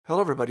Hello,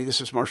 everybody. This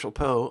is Marshall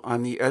Poe.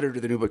 I'm the editor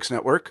of the New Books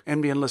Network.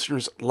 NBN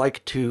listeners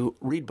like to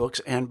read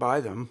books and buy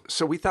them.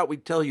 So we thought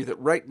we'd tell you that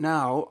right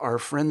now, our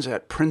friends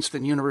at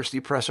Princeton University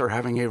Press are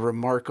having a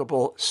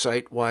remarkable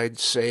site-wide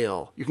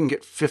sale. You can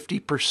get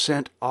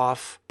 50%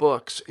 off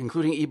books,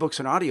 including ebooks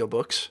and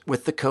audiobooks,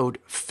 with the code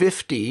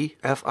 50,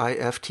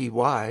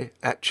 F-I-F-T-Y,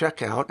 at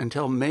checkout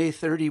until May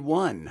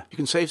 31. You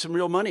can save some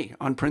real money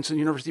on Princeton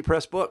University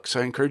Press books.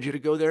 I encourage you to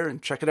go there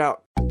and check it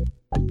out.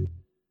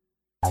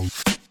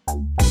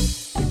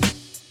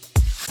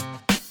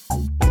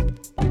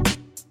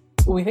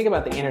 When we think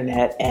about the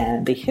internet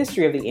and the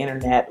history of the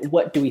internet,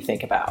 what do we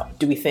think about?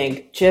 Do we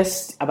think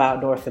just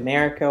about North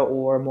America,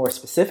 or more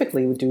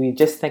specifically, do we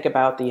just think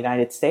about the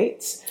United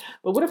States?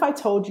 But what if I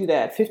told you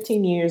that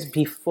 15 years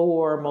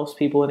before most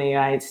people in the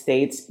United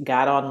States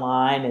got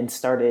online and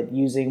started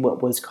using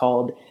what was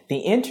called the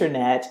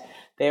internet,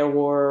 there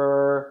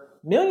were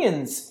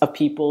millions of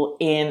people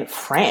in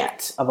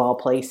France, of all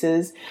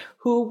places,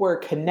 who were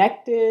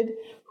connected,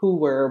 who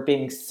were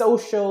being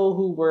social,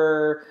 who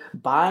were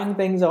buying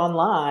things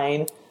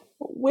online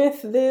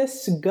with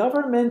this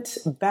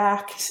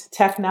government-backed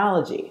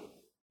technology.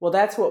 Well,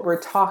 that's what we're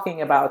talking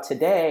about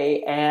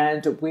today,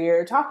 and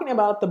we're talking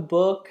about the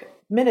book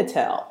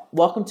Minitel,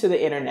 Welcome to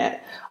the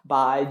Internet,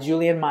 by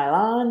Julian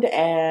Myland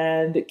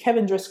and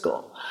Kevin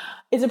Driscoll.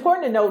 It's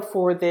important to note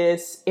for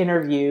this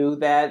interview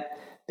that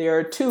there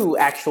are two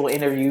actual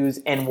interviews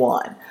in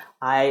one.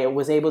 I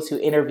was able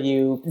to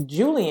interview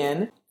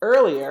Julian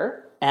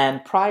earlier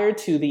and prior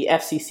to the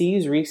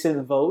FCC's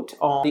recent vote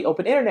on the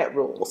open internet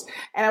rules.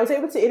 And I was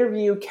able to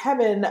interview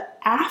Kevin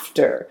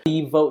after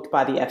the vote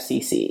by the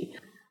FCC.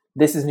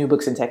 This is New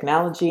Books in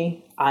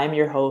Technology. I'm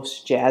your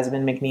host,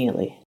 Jasmine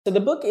McNeely. So the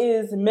book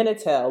is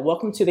Minitel,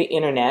 Welcome to the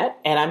Internet,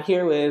 and I'm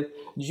here with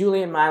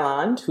Julian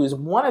Myland, who's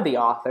one of the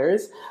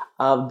authors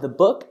of the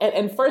book.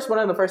 And first, one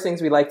of the first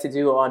things we like to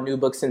do on New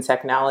Books in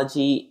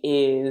Technology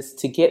is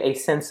to get a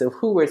sense of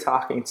who we're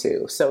talking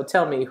to. So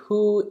tell me,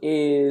 who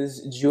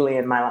is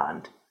Julian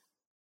Myland?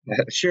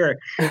 Sure.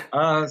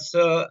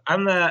 So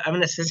I'm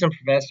an assistant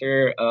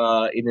professor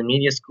in the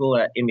media school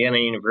at Indiana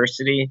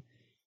University.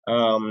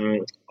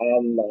 I'm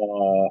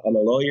a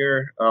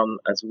lawyer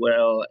as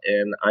well,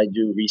 and I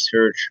do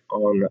research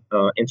on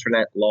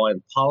internet law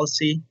and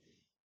policy.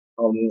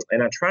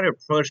 And I try to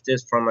approach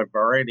this from a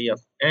variety of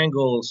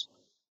angles,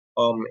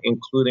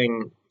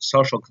 including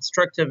social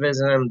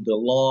constructivism, the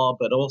law,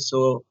 but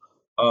also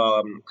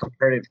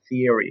comparative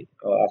theory.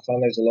 I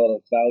find there's a lot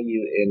of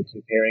value in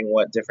comparing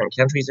what different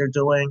countries are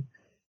doing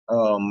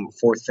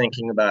for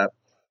thinking about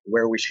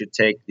where we should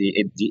take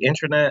the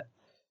internet.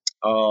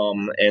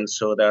 And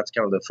so that's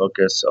kind of the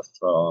focus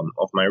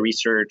of my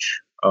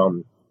research.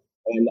 And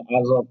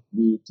as of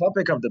the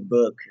topic of the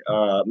book,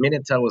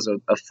 Minitel was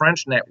a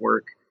French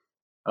network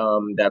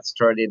that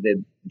started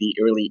in the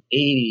early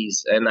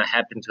 80s, and I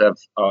happen to have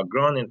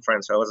grown in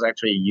France. So I was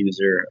actually a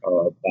user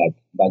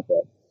back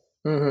then.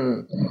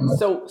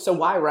 Mm-hmm. So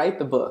why write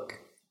the book?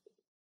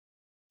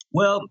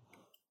 Well,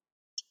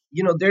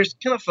 there's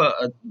kind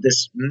of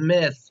this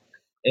myth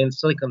in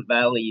Silicon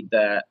Valley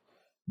that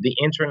the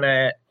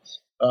internet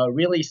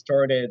really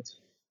started,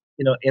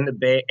 in the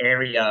Bay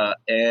Area,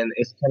 and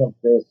it's kind of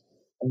this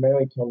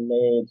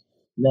American-made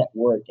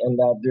network, and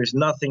that there's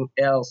nothing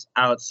else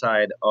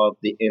outside of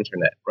the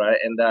internet, right?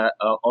 And that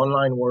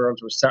online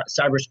worlds or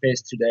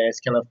cyberspace today is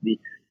kind of the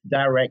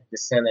direct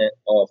descendant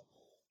of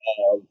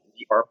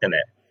the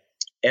ARPANET.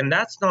 And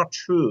that's not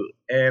true.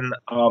 And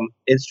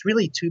it's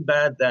really too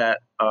bad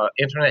that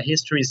internet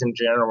histories in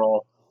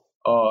general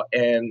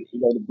and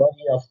the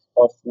body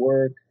of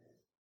work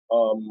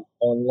on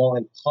law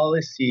and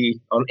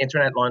policy, on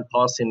internet law and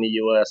policy in the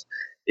U.S.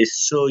 is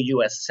so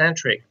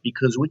U.S.-centric,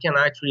 because we can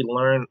actually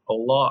learn a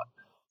lot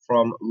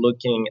from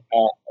looking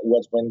at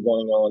what's been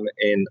going on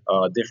in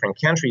different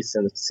countries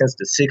since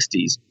the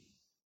 60s.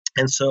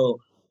 And so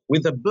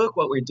with the book,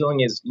 what we're doing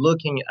is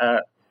looking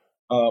at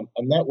a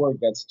network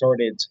that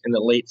started in the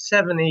late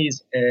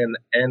 70s and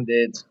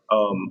ended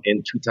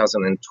in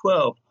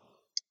 2012.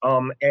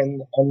 And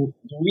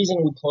the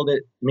reason we called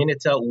it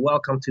Minitel,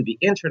 Welcome to the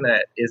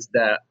Internet, is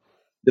that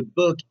the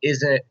book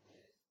isn't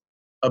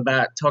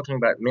about talking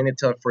about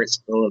Minitel for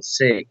its own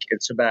sake.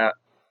 It's about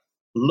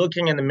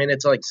looking at the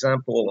Minitel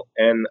example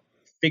and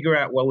figure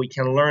out what we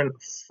can learn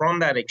from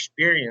that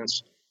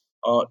experience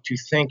to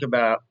think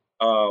about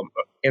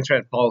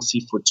internet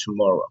policy for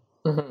tomorrow.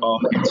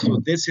 Mm-hmm. And so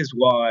this is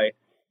why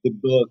the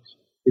book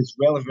is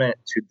relevant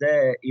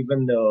today,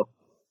 even though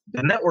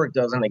the network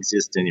doesn't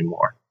exist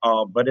anymore.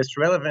 But it's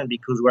relevant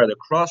because we're at a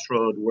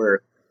crossroad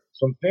where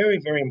some very,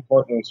 very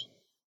important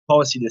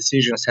policy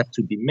decisions have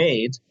to be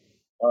made.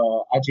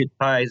 Ajit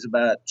Pai is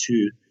about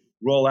to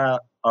roll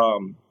out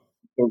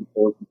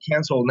or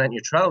cancel net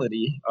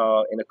neutrality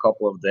in a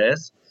couple of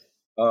days.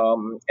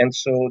 And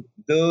so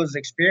those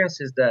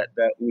experiences that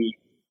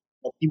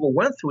people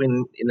went through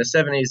in the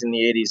 70s, in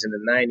the 80s, and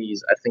the 90s,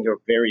 I think are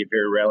very,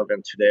 very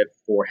relevant today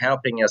for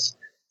helping us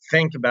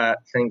think about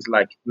things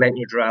like net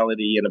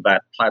neutrality and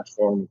about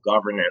platform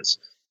governance.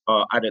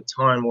 at a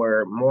time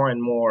where more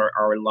and more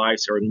our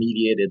lives are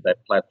mediated by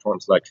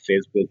platforms like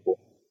Facebook or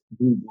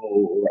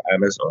Google or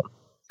Amazon.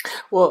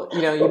 Well,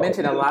 you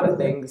mentioned a lot of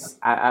things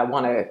I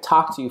want to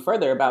talk to you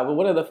further about, but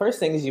one of the first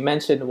things you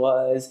mentioned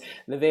was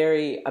the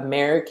very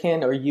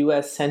American or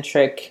US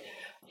centric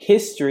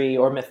history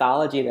or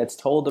mythology that's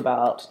told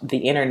about the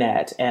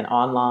internet and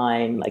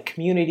online like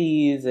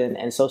communities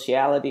and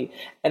sociality.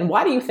 And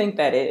why do you think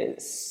that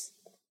is?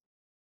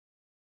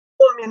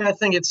 Well, I mean, I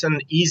think it's an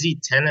easy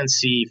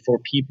tendency for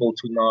people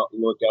to not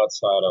look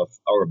outside of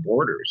our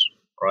borders,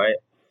 right?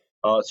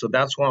 So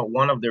that's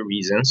one of the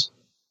reasons.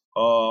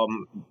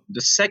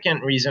 The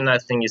second reason I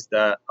think is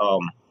that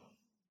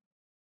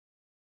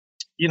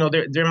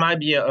there might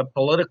be a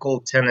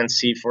political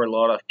tendency for a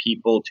lot of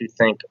people to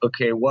think,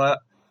 okay, what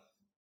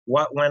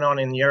went on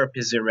in Europe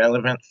is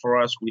irrelevant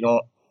for us. We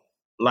don't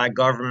like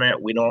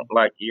government, we don't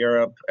like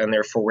Europe, and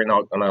therefore we're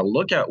not going to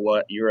look at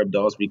what Europe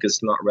does because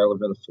it's not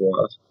relevant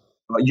for us.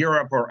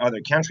 Europe or other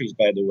countries,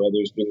 by the way,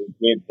 there's been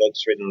great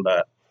books written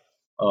about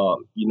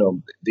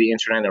the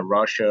internet in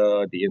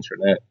Russia, the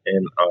internet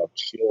in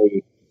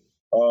Chile.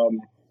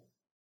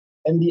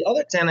 And the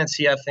other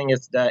tendency, I think,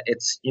 is that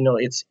it's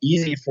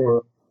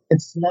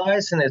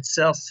nice and it's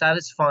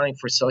self-satisfying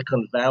for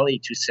Silicon Valley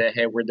to say,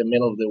 hey, we're the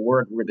middle of the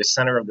world, we're the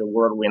center of the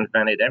world, we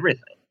invented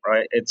everything,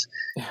 right? It's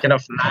kind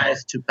of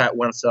nice to pat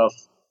oneself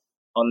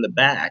on the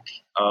back.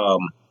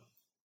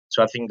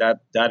 So I think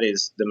that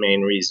is the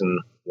main reason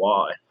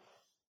why.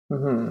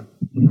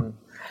 Mm-hmm. Mm-hmm.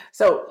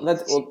 So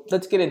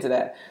let's get into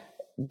that.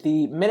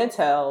 The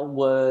Minitel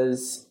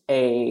was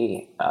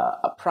a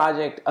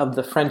project of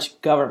the French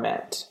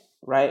government,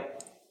 right?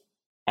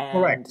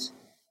 Correct.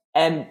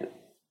 And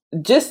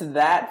just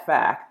that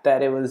fact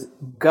that it was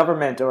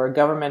government or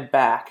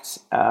government-backed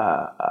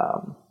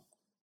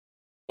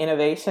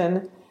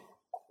innovation,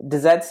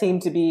 does that seem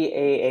to be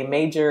a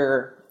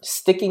major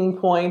sticking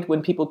point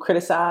when people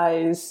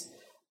criticize?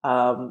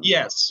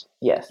 Yes.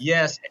 Yes.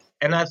 Yes.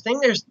 And I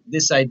think there's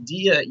this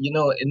idea,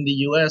 in the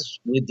US,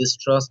 we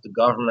distrust the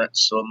government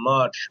so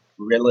much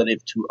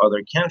relative to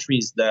other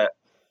countries that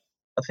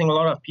I think a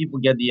lot of people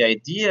get the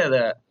idea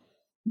that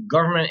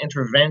government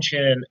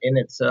intervention in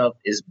itself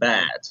is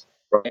bad,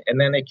 right? And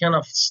then they kind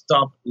of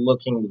stop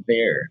looking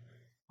there.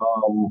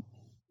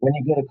 When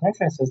you go to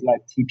conferences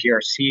like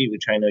TPRC,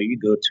 which I know you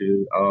go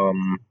to,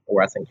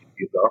 or I think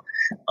you go,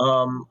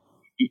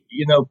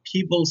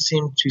 people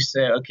seem to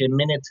say, okay,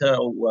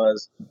 Minitel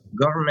was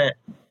government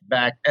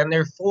backed, and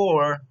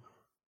therefore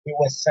it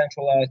was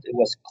centralized, it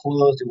was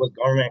closed, it was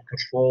government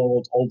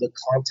controlled, all the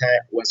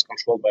content was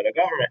controlled by the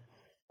government.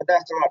 But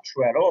that's not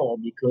true at all,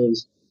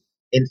 because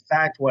in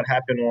fact, what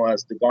happened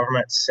was the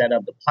government set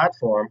up the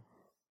platform,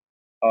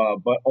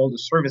 but all the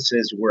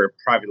services were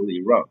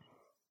privately run,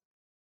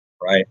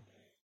 right?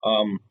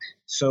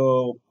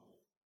 So,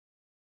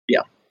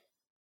 yeah.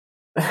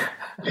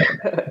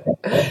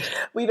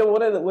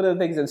 One of the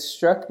things that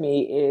struck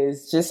me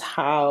is just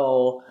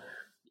how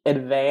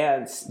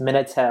advanced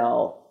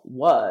Minitel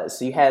was.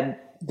 So you had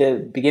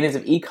the beginnings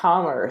of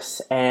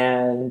e-commerce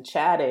and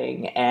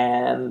chatting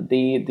and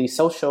the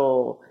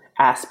social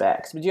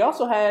aspects, but you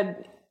also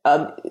had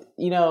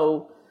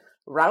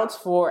routes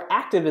for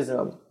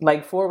activism,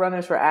 like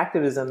forerunners for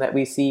activism that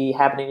we see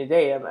happening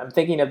today. I'm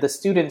thinking of the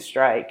student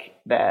strike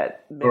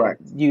that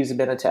used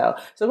Minitel.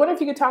 So I wonder if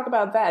you could talk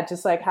about that,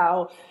 just like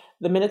how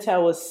the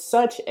Minitel was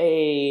such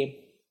a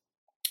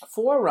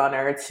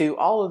forerunner to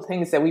all of the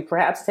things that we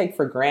perhaps take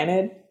for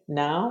granted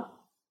now.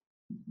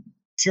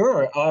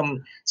 Sure.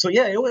 So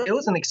yeah, it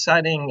was an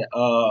exciting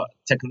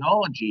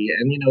technology,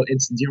 and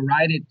it's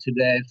derided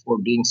today for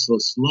being so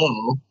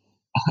slow.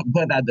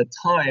 But at the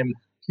time,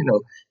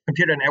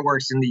 computer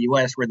networks in the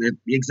US were the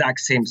exact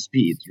same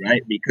speeds,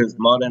 right? Because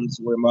modems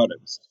were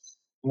modems.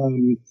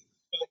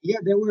 Yeah,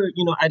 they were,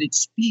 at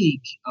its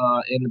peak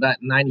in about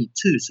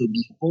 92. So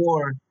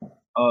before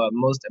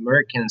most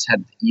Americans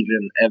had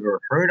even ever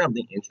heard of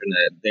the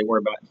internet, they were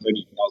about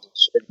 30,000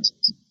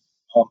 services.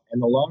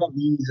 And a lot of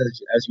these,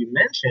 as you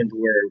mentioned,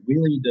 were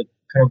really the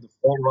kind of the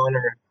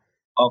forerunner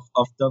of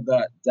stuff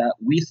that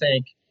we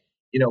think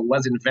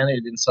was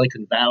invented in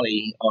Silicon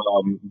Valley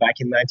back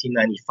in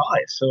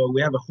 1995. So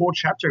we have a whole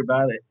chapter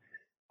about it.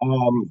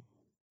 And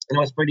it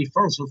was pretty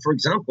fun. So, for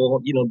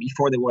example,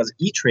 before there was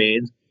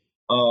E-Trade,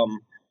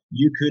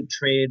 you could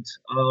trade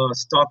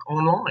stock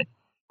online,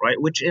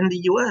 right? Which in the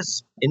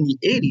US in the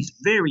 80s,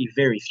 very,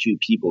 very few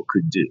people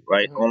could do,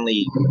 right?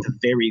 Only the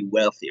very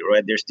wealthy,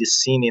 right? There's this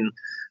scene in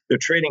the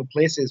Trading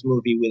Places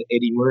movie with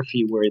Eddie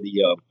Murphy where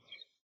the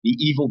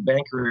evil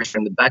bankers are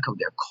in the back of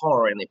their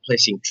car and they're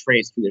placing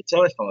trades through their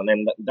telephone,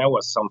 and that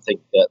was something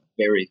that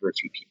very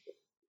few people.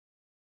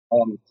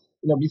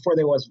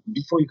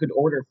 Before you could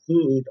order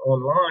food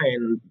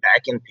online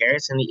back in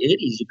Paris in the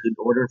 80s, you could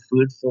order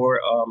food for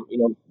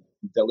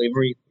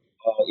delivery,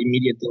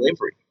 immediate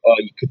delivery.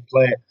 You could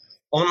play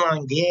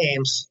online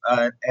games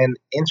and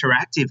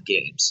interactive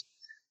games.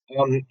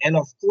 And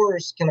of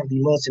course, kind of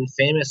the most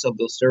infamous of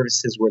those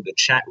services were the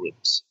chat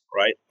rooms,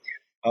 right?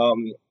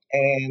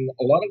 And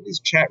a lot of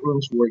these chat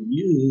rooms were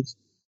used,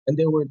 and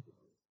they were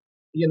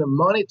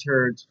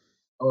monitored,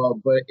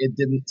 but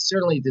it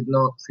certainly did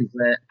not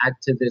prevent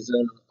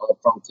activism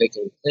from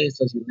taking place.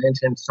 As you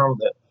mentioned, some of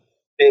the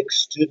big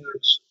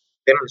student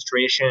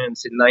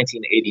demonstrations in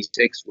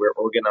 1986 were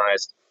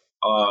organized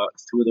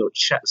through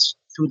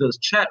those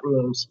chat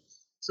rooms.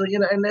 So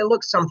and they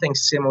look something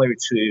similar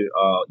to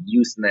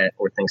Usenet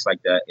or things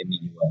like that in the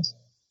U.S.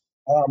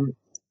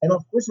 And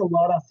of course, a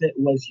lot of it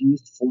was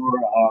used for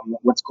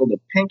what's called a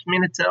pink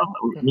Minitel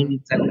or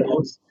Minitel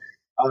Post,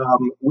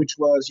 which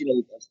was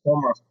a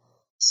form of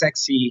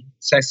sexy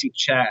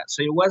chat.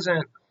 So it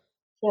wasn't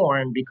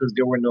porn because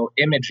there were no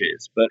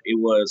images, but it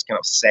was kind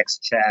of sex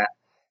chat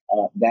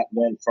that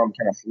went from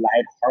kind of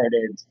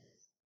lighthearted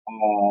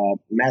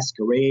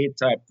masquerade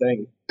type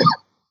thing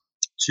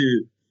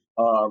to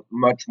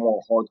much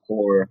more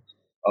hardcore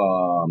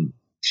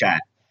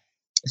chat.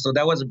 So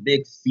that was a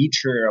big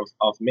feature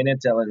of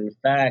Minitel. And in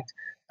fact,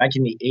 back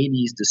in the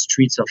 80s, the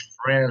streets of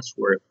France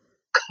were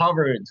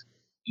covered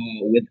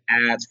with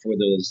ads for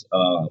those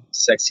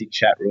sexy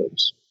chat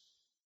rooms.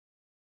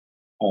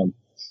 So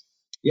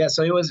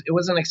it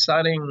was an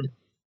exciting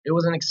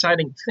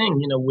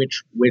thing,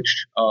 which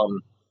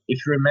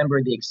if you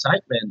remember the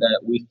excitement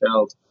that we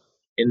felt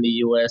in the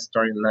U.S.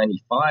 starting in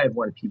 '95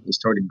 when people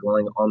started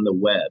going on the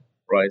web,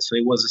 right? So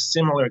it was a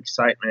similar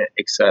excitement,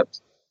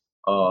 except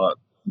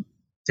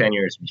 10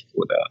 years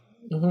before that.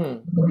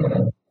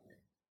 Mm-hmm.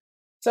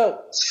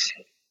 So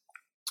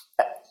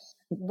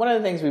one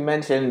of the things we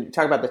mentioned,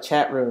 talk about the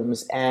chat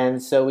rooms,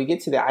 and so we get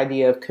to the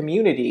idea of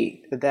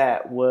community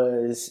that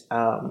was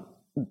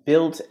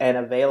built and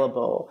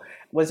available.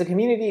 Was a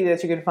community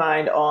that you could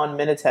find on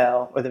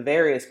Minitel, or the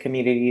various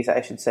communities,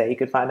 I should say, you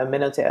could find on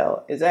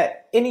Minitel. Is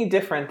that any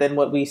different than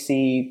what we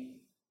see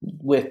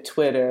with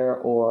Twitter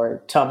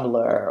or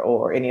Tumblr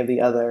or any of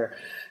the other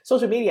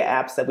social media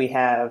apps that we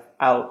have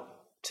out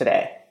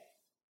today?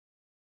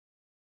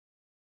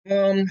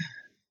 It's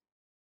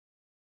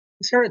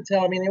hard to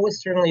tell. I mean, it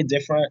was certainly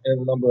different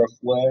in a number of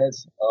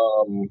ways.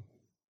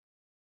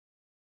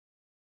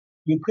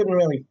 You couldn't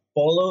really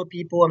follow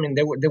people. I mean,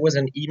 there was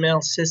an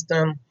email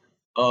system,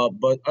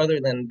 but other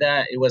than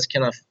that, it was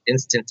kind of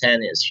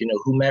instantaneous.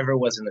 Whomever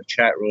was in the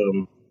chat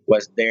room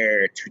was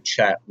there to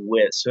chat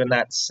with. So in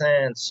that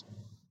sense,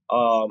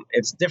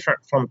 it's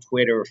different from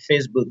Twitter or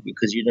Facebook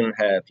because you didn't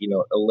have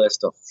a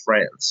list of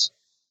friends.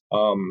 But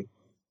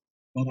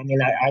I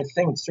mean, I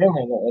think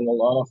certainly in a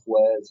lot of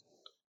ways,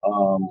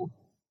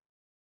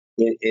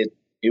 it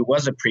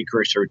was a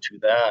precursor to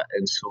that,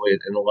 and so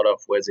in a lot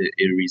of ways it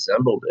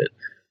resembled it.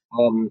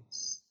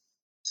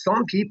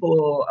 Some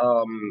people,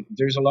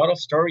 there's a lot of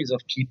stories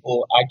of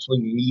people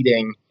actually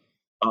meeting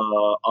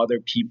other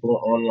people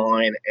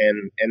online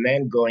and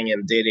then going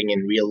and dating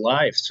in real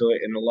life. So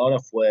in a lot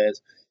of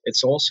ways,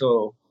 it's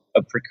also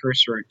a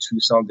precursor to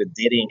some of the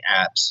dating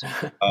apps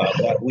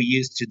that we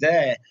use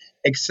today,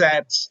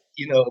 except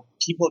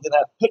people didn't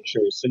have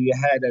pictures, so you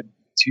had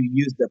to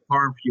use the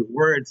power of your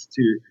words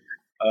to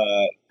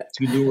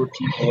lure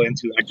people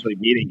into actually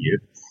meeting you.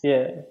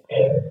 Yeah.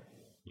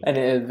 And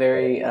it is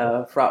very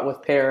fraught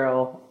with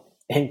peril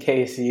in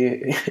case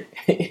you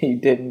you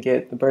didn't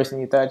get the person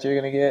you thought you were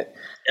going to get.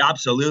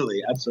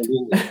 Absolutely.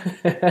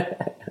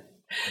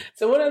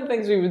 So one of the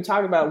things we've been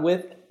talking about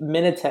with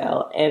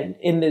Minitel and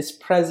in this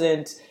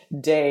present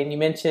day, and you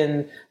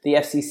mentioned the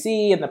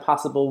FCC and the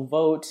possible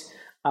vote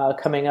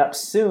coming up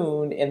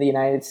soon in the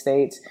United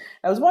States.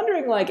 I was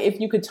wondering, if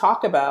you could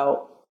talk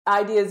about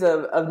ideas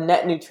of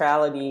net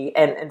neutrality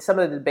and some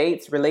of the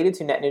debates related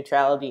to net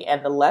neutrality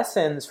and the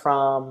lessons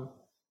from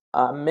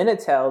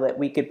Minitel that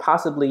we could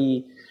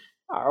possibly,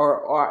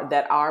 or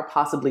that are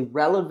possibly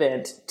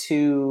relevant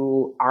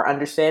to our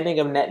understanding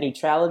of net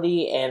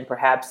neutrality and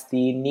perhaps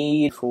the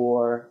need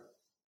for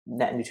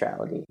net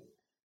neutrality.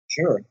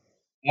 Sure.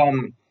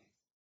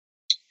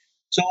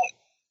 So,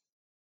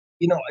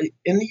 in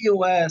the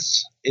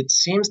U.S., it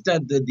seems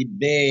that the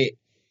debate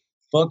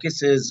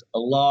focuses a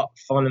lot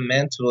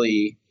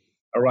fundamentally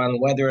around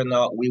whether or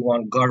not we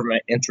want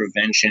government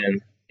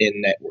intervention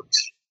in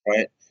networks,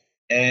 right?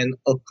 And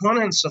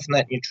opponents of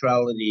net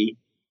neutrality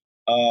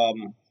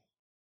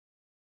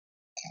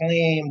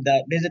claim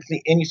that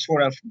basically any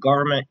sort of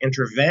government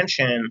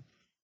intervention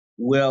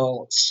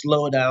will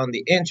slow down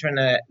the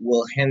internet,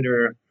 will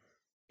hinder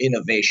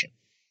innovation,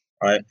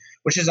 right?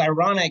 Which is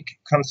ironic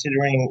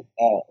considering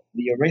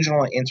the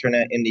original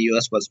internet in the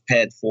US was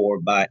paid for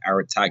by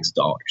our tax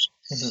dollars.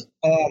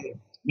 Mm-hmm.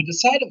 But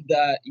aside of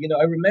that,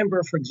 I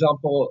remember, for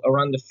example,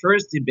 around the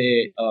first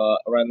debate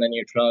around net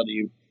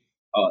neutrality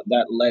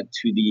that led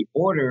to the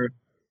order,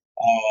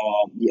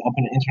 the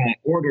Open Internet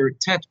Order,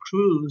 Ted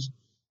Cruz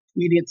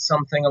tweeted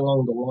something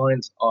along the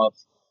lines of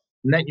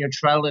net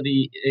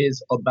neutrality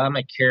is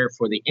Obamacare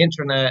for the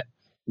internet.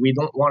 We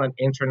don't want an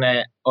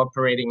internet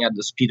operating at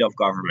the speed of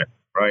government,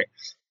 right?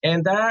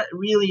 And that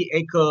really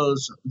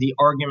echoes the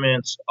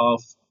arguments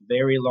of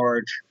very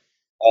large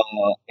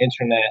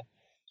internet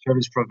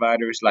service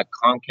providers like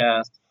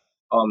Comcast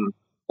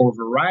or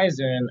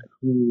Verizon,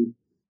 who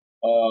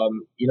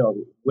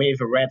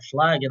wave a red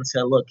flag and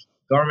say, look,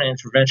 government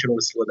intervention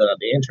will slow down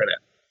the internet.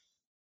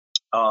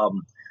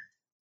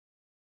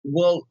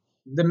 Well,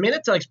 the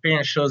Minitel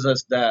experience shows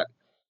us that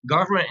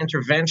government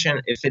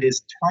intervention, if it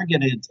is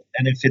targeted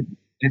and if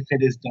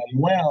it is done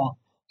well,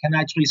 can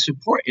actually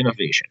support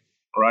innovation,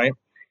 right?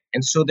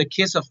 And so the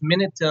case of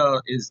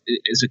Minitel is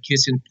a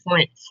case in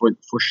point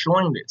for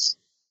showing this.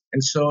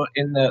 And so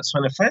in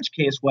the French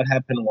case, what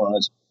happened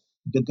was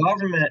the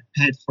government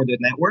paid for the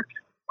network,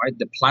 right?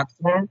 The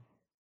platform,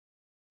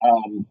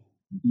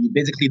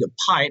 basically the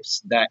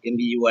pipes that in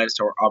the US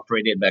are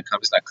operated by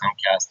companies like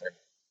Comcast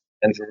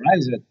and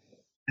Verizon.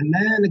 And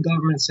then the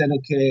government said,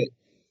 okay,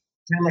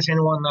 pretty much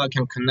anyone now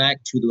can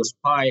connect to those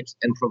pipes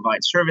and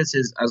provide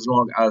services as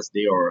long as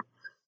they are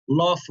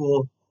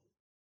lawful.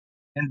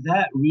 And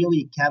that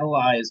really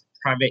catalyzed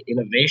private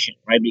innovation,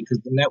 right? Because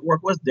the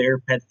network was there,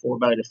 paid for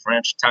by the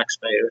French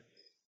taxpayer.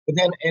 But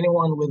then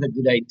anyone with a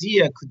good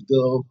idea could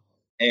go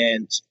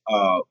and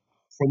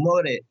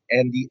promote it.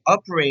 And the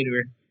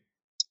operator,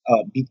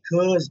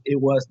 because it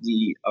was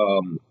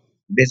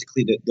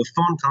basically the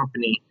phone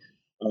company,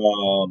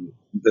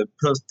 the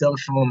Post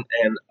Telephone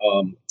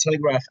and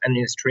Telegraph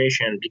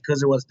Administration,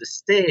 because it was the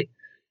state,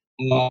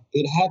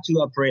 it had to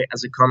operate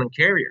as a common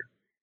carrier,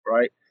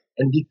 right?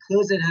 And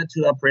because it had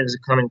to operate as a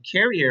common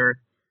carrier,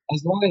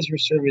 as long as your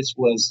service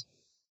was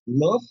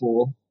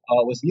lawful,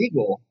 was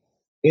legal,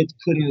 it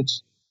couldn't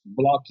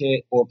block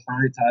it or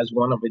prioritize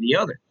one over the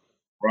other,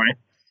 right?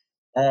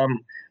 Um,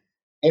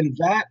 and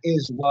that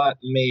is what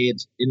made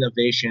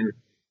innovation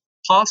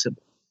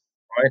possible,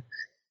 right?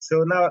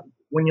 So now,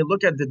 when you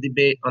look at the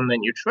debate on net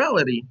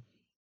neutrality,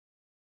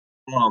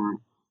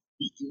 um,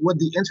 what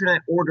the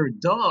Internet Order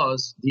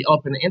does, the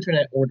Open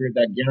Internet Order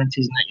that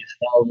guarantees net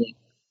neutrality,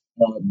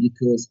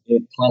 because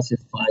it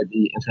classified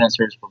the Internet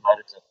service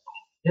providers as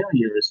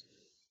carriers,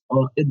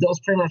 it does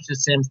pretty much the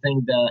same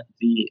thing that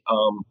the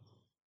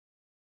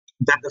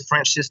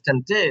French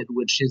system did,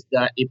 which is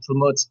that it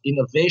promotes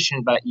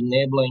innovation by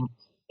enabling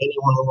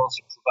anyone who wants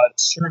to provide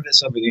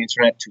service over the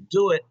internet to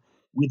do it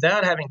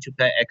without having to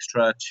pay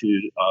extra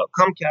to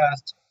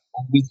Comcast,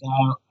 or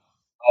without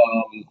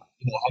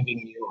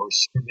having your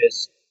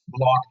service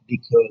blocked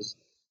because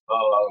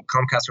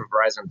Comcast or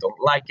Verizon don't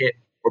like it,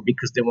 or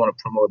because they want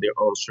to promote their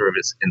own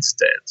service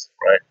instead,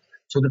 right?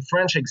 So the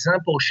French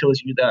example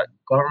shows you that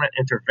government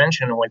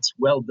intervention, when it's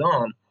well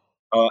done,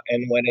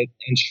 and when it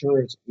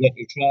ensures net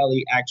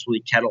neutrality,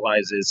 actually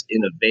catalyzes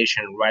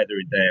innovation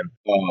rather than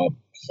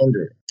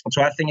hinder.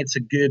 So I think it's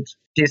a good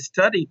case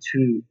study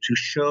to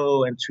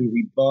show and to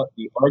rebut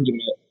the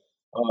argument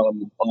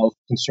of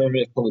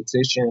conservative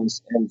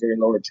politicians and very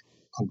large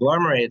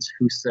conglomerates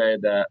who say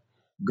that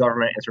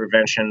government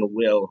intervention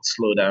will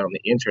slow down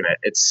the internet.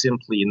 It's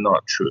simply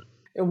not true.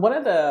 And one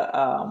of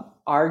the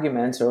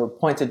arguments or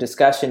points of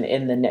discussion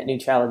in the net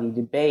neutrality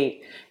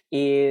debate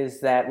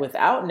is that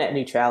without net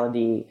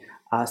neutrality,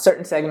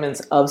 certain segments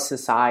of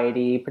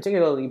society,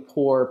 particularly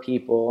poor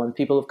people and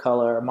people of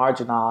color,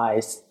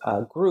 marginalized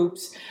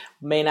groups,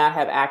 may not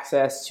have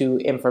access to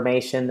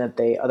information that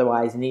they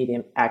otherwise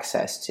need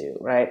access to,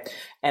 right?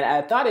 And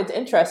I thought it's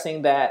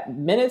interesting that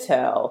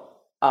Minitel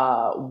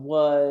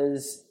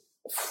was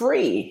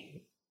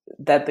free,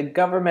 that the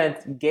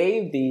government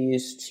gave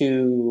these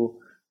to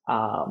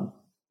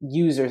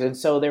users. And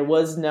so there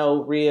was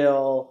no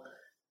real,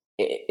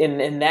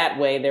 in that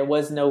way, there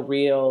was no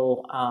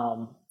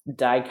real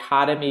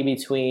dichotomy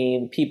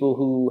between people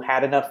who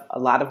had a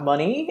lot of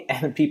money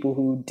and people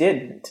who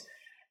didn't.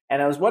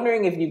 And I was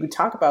wondering if you could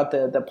talk about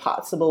the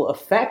possible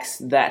effects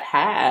that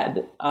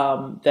had,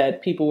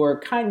 that people were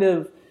kind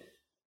of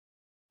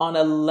on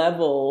a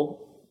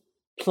level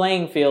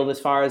playing field as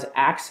far as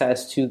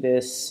access to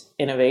this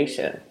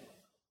innovation.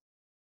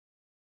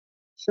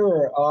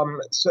 Sure.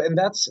 And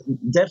that's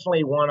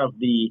definitely one of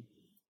the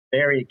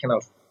very kind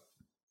of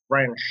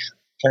French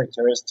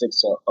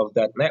characteristics of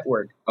that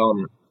network.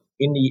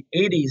 In the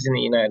 80s in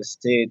the United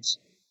States,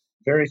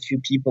 very few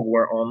people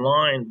were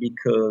online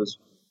because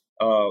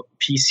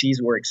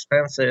PCs were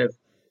expensive.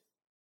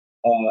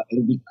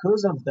 And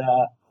because of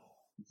that,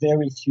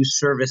 very few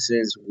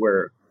services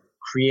were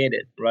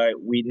created, right?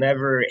 We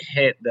never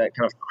hit that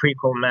kind of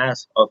critical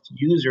mass of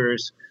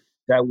users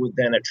that would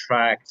then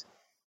attract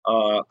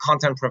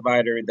content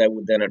provider that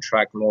would then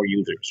attract more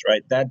users,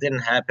 right? That didn't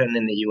happen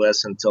in the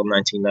US until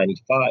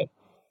 1995.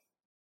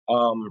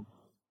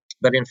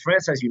 But in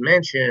France, as you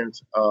mentioned,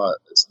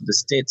 the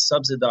state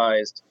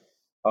subsidized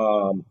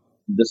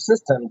the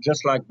system,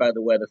 just like, by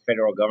the way, the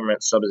federal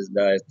government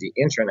subsidized the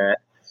internet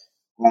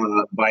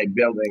by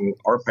building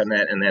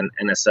ARPANET and then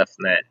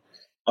NSFNet.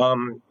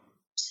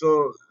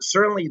 So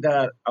certainly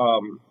that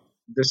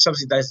the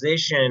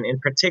subsidization, in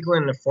particular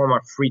in the form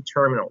of free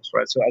terminals,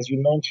 right? So as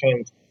you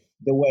mentioned,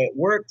 the way it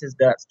worked is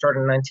that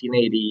starting in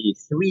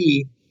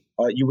 1983,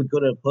 you would go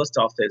to the post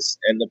office,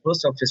 and the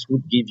post office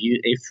would give you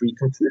a free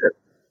computer.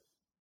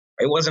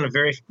 It wasn't a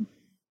very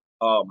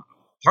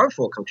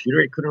powerful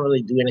computer. It couldn't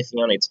really do anything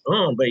on its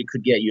own, but it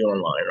could get you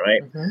online,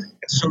 right? Mm-hmm.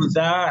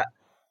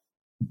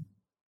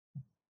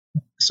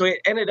 So it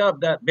ended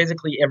up that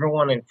basically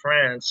everyone in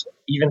France,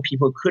 even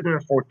people who couldn't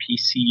afford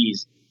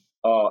PCs,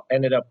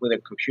 ended up with a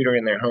computer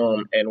in their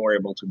home and were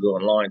able to go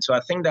online. So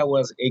I think that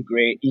was a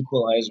great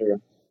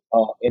equalizer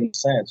in a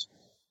sense.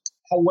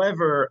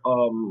 However,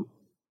 on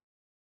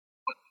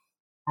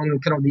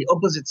kind of the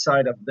opposite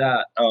side of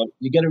that,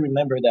 you got to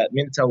remember that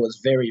Minitel was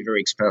very,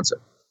 very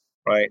expensive,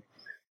 right?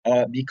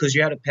 Because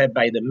you had to pay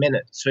by the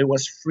minute. So it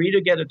was free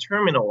to get a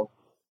terminal,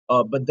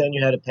 but then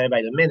you had to pay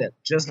by the minute,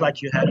 just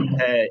like you had to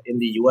pay in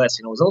the US,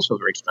 and it was also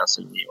very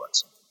expensive in the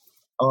US.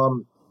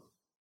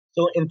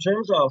 So in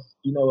terms of,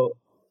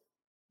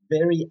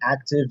 very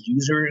active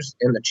users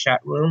in the chat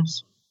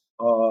rooms,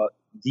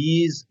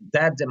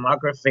 that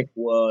demographic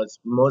was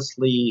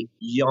mostly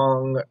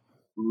young,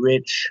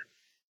 rich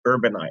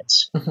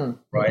urbanites,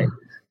 right?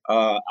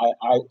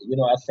 I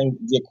think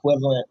the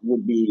equivalent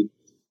would be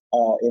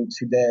in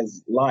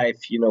today's life,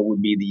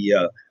 would be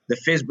the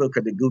Facebook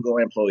or the Google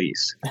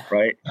employees,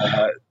 right?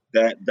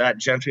 That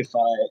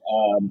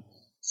gentrify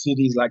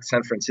cities like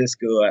San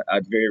Francisco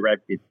at very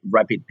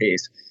rapid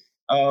pace.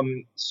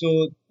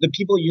 So the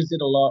people used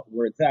it a lot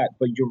were that,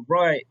 but you're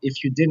right.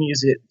 If you didn't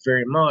use it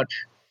very much,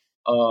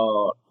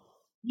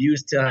 you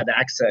still had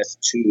access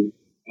to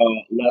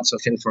lots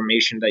of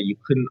information that you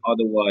couldn't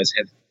otherwise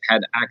have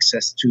had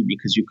access to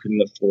because you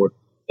couldn't afford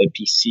a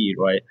PC,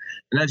 right?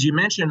 And as you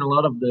mentioned, a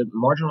lot of the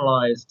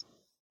marginalized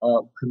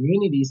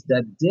communities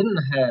that didn't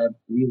have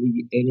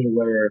really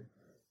anywhere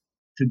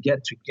to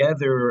get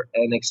together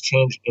and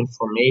exchange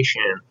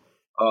information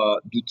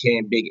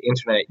became big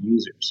internet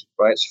users,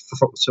 right?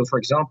 So for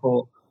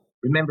example,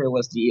 remember it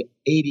was the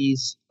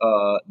 80s,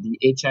 the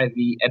HIV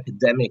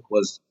epidemic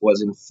was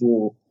in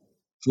full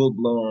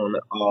blown,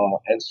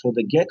 and so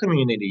the gay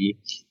community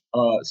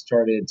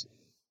started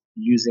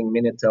using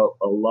Minitel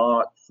a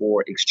lot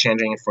for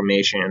exchanging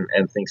information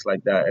and things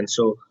like that. And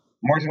so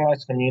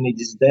marginalized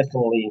communities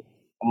definitely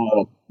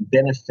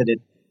benefited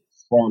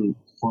from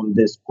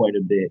this quite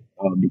a bit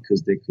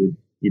because they could,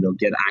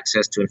 get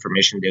access to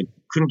information they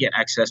couldn't get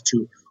access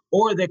to,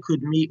 or they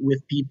could meet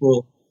with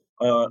people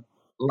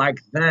like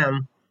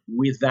them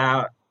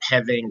without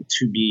having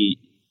to be,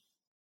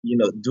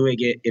 doing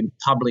it in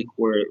public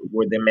where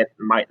they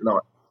might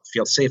not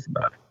feel safe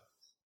about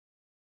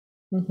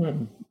it.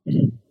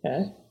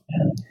 Okay.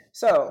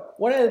 So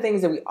one of the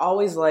things that we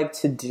always like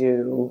to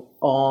do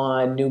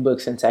on New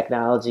Books and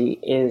Technology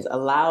is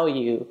allow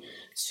you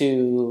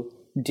to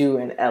do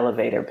an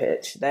elevator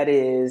pitch. That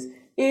is,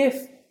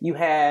 if you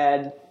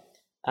had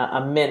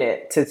a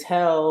minute to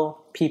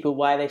tell people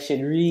why they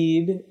should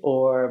read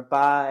or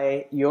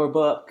buy your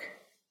book,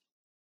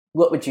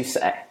 what would you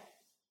say?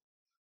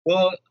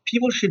 Well,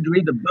 people should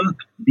read the book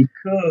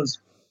because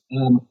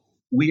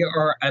we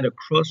are at a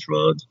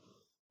crossroad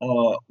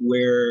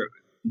where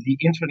the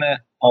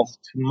internet of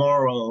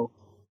tomorrow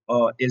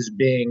is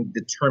being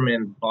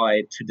determined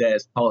by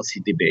today's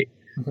policy debate.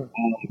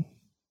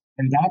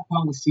 And that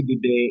policy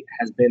debate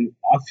has been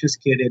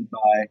obfuscated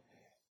by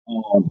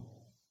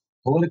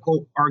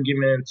political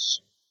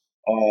arguments,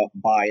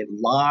 by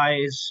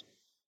lies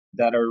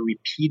that are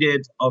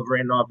repeated over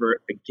and over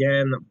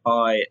again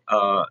by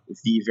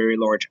the very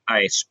large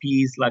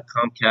ISPs like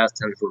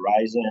Comcast and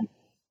Verizon.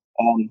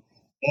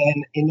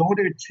 And in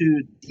order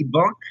to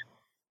debunk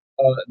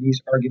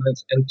these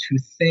arguments and to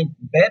think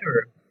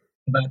better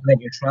about net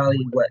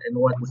neutrality and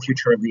what the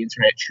future of the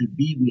internet should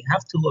be, we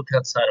have to look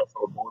outside of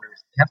our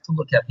borders. We have to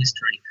look at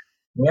history.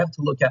 We have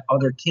to look at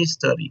other case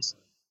studies.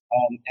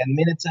 And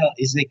Minitel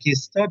is a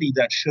case study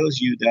that shows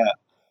you that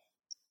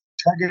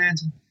targeted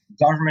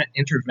government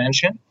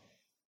intervention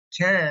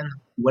can,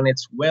 when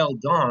it's well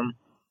done,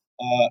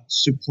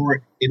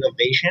 support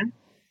innovation,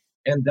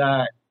 and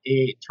that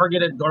a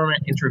targeted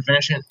government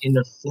intervention in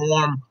the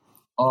form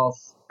of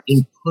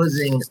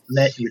imposing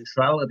net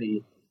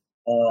neutrality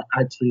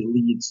actually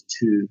leads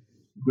to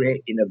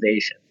great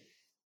innovation.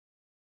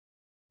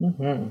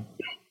 All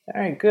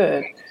right,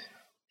 good.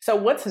 So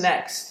what's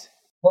next?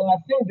 Well, I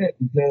think that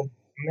the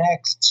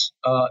next,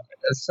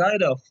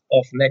 aside of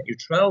net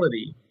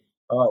neutrality,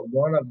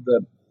 one of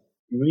the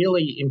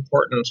really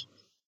important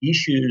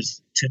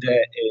issues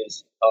today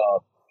is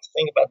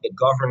think about the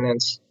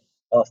governance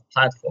of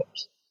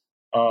platforms.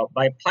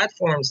 By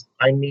platforms,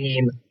 I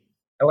mean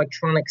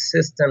electronic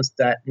systems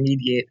that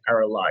mediate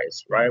our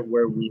lives, right?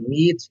 Where we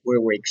meet,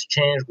 where we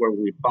exchange, where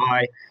we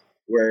buy,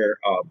 where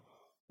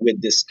we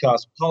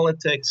discuss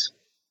politics,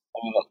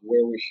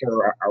 where we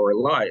share our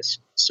lives.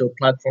 So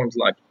platforms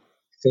like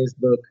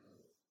Facebook,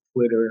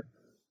 Twitter,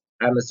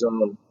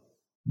 Amazon,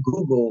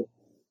 Google,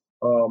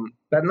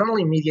 that not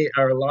only mediate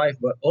our life,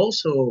 but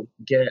also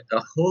get a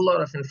whole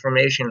lot of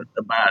information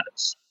about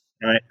us,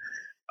 right?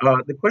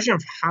 The question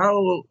of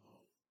how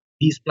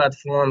these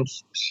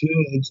platforms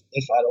should,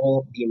 if at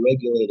all, be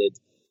regulated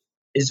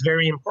is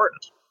very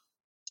important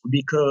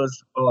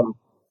because,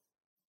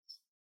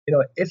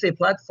 if a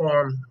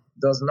platform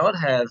does not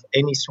have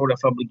any sort of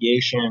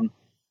obligation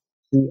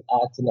to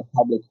act in the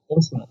public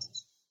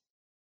interest,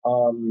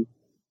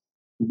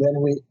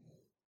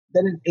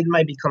 then it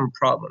might become a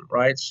problem,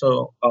 right?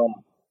 So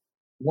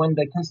when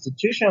the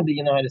Constitution of the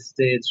United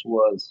States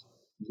was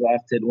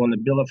drafted, when the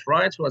Bill of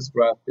Rights was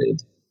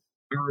drafted,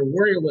 our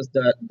worry was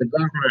that the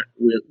government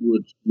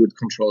would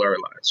control our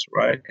lives,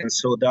 right? And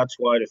so that's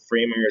why the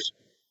framers,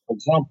 for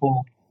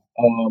example,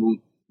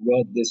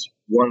 wrote this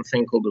one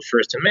thing called the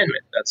First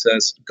Amendment that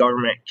says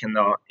government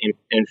cannot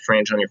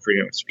infringe on your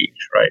freedom of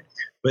speech, right?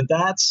 But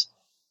that's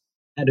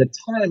at a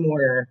time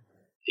where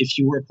if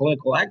you were a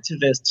political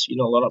activist,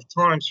 a lot of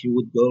times you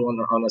would go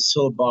on a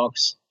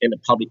soapbox in a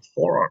public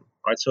forum,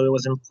 right? So it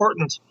was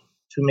important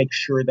to make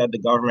sure that the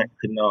government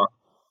could not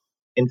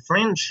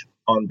infringe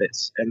on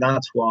this, and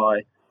that's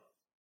why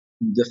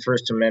the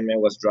First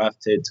Amendment was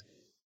drafted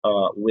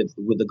with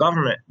the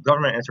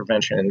government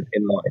intervention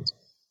in mind.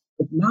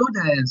 But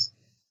nowadays,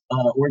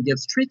 where it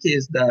gets tricky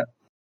is that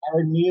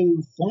our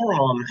new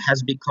forum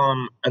has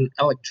become an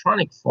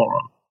electronic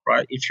forum,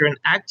 right? If you're an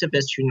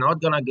activist, you're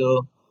not gonna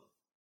go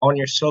on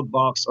your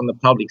soapbox on the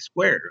public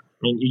square. I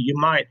mean, you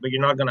might, but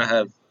you're not gonna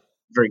have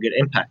very good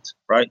impact,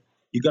 right?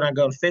 You're gonna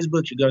go on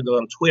Facebook, you're gonna go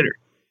on Twitter.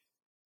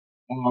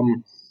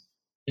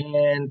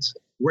 And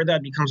where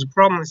that becomes a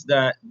problem is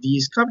that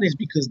these companies,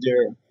 because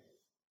they're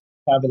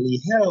privately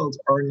held,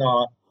 are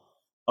not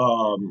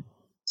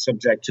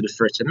subject to the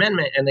First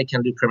Amendment, and they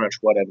can do pretty much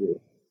whatever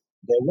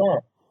they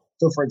want.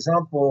 So, for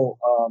example,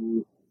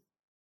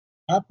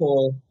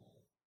 Apple,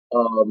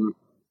 upon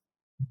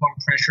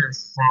pressure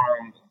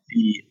from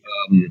the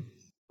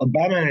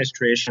Obama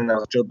administration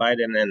of Joe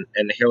Biden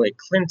and Hillary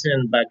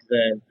Clinton back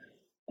then,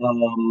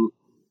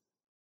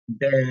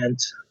 banned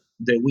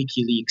the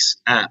WikiLeaks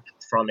app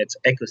from its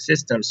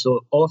ecosystem.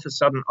 So all of a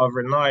sudden,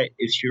 overnight,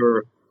 if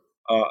you're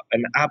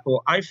an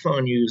Apple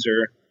iPhone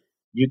user,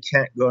 you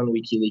can't go on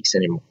WikiLeaks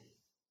anymore.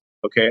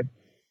 Okay?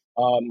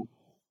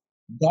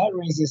 That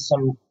raises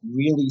some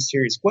really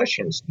serious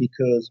questions,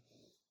 because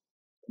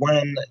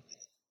when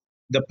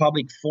the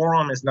public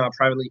forum is now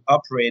privately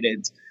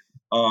operated,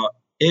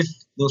 if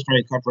those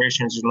private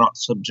corporations are not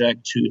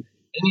subject to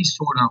any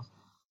sort of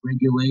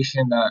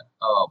regulation that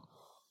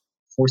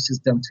forces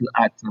them to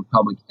act in the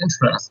public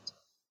interest,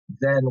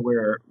 then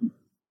where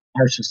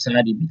our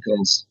society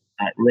becomes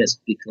at risk,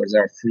 because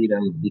our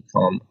freedom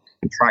become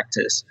in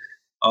practice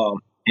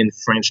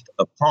infringed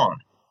upon.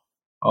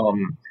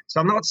 So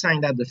I'm not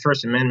saying that the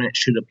First Amendment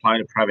should apply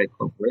to private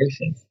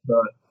corporations,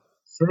 but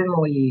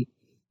certainly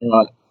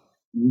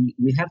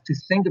we have to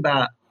think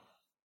about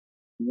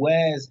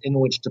ways in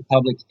which the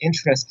public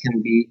interest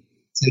can be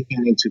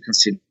taken into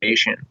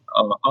consideration.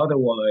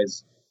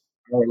 Otherwise,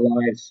 our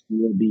lives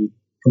will be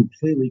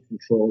completely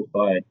controlled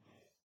by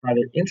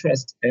private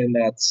interest, and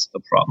that's a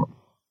problem.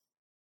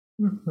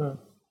 Mm-hmm.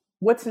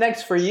 What's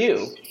next for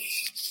you?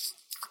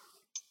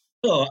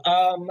 So,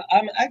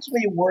 I'm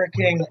actually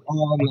working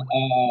on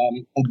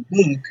a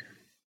book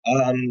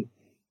about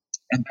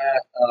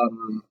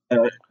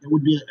it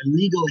would be a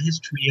legal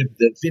history of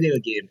the video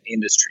game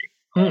industry.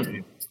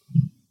 I'm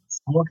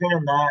working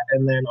on that,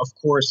 and then of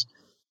course,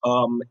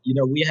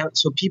 we have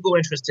people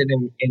interested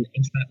in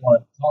internet law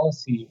and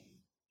policy.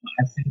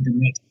 I think the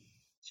next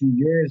 2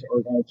 years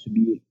are going to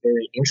be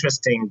very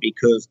interesting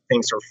because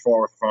things are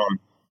far from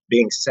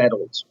being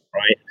settled,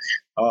 right?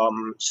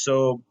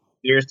 So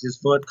there's this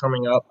vote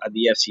coming up at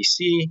the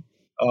FCC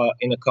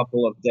in a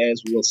couple of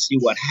days. We'll see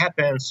what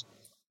happens.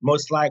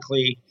 Most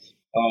likely,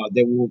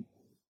 they will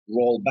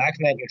roll back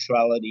net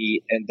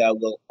neutrality, and that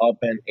will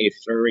open a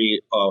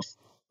flurry of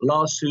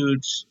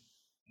lawsuits.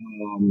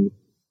 And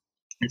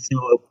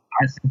so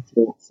I think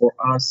for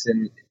us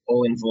and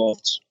all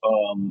involved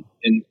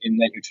in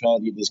net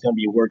neutrality, there's going to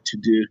be work to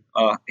do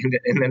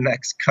in the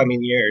next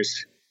coming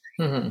years.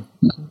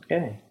 Mm-hmm.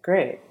 Okay,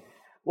 great.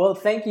 Well,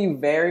 thank you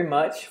very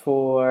much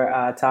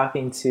for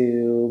talking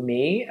to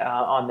me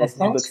on this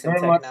New Books in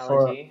Technology.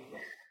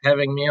 Much for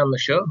having me on the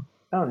show.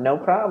 Oh, no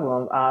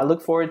problem. I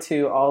look forward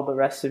to all the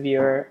rest of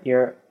your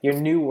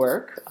new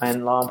work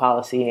on law and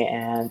policy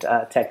and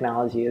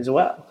technology as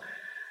well.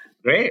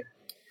 Great.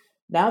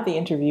 Now the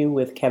interview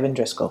with Kevin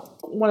Driscoll.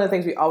 One of the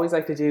things we always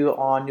like to do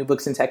on New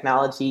Books in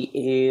Technology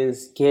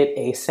is get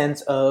a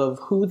sense of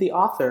who the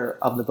author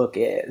of the book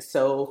is.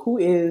 So who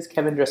is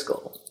Kevin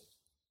Driscoll?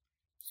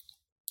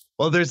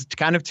 Well, there's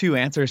kind of two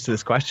answers to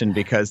this question,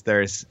 because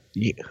there's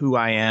who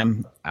I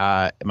am,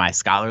 my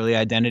scholarly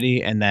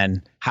identity, and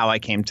then how I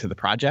came to the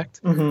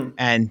project. Mm-hmm.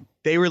 And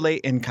they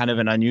relate in kind of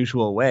an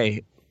unusual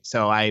way.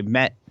 So I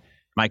met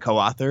my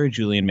co-author,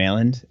 Julian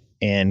Mayland,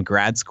 in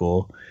grad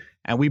school,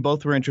 and we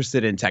both were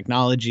interested in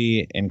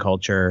technology and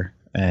culture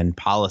and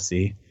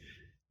policy.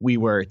 We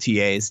were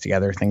TAs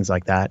together, things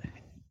like that.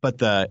 But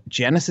the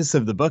genesis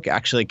of the book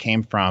actually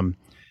came from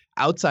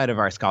outside of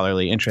our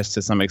scholarly interest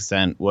to some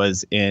extent,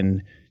 was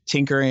in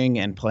tinkering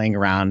and playing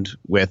around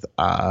with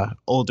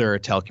older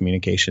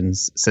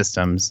telecommunications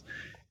systems.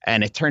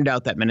 And it turned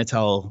out that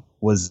Minitel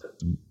was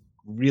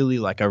really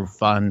like a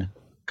fun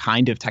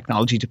kind of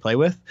technology to play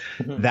with,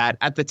 that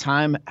at the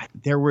time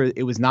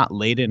it was not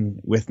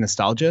laden with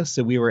nostalgia.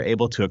 So we were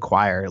able to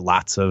acquire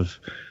lots of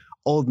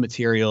old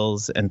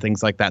materials and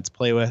things like that to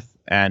play with.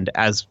 And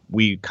as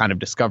we kind of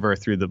discover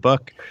through the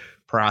book,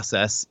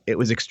 process, it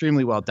was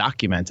extremely well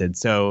documented.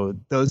 So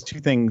those two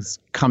things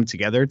come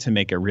together to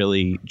make a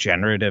really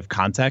generative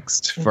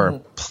context for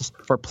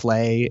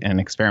play and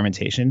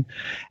experimentation.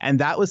 And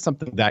that was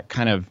something that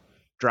kind of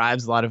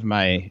drives a lot of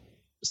my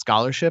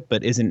scholarship,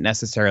 but isn't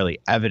necessarily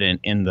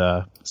evident in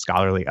the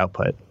scholarly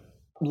output.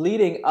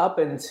 Leading up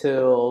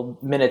until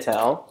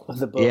Minitel,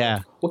 the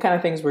book, what kind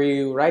of things were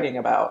you writing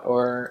about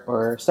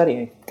or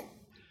studying?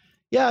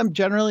 Yeah, I'm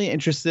generally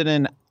interested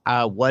in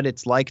what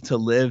it's like to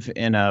live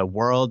in a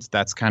world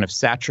that's kind of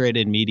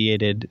saturated,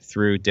 mediated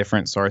through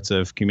different sorts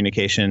of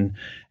communication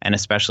and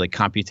especially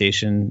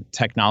computation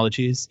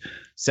technologies.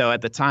 So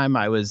at the time,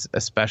 I was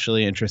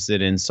especially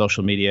interested in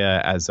social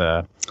media as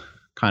a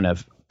kind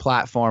of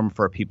platform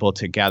for people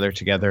to gather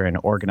together and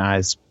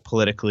organize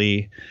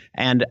politically,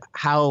 and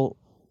how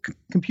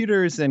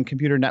computers and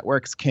computer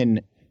networks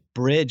can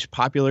bridge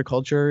popular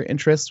culture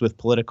interests with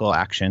political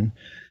action.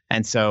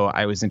 And so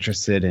I was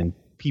interested in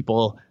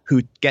people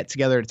who get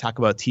together to talk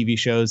about TV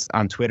shows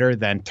on Twitter,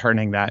 then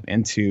turning that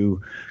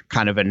into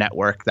kind of a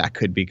network that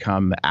could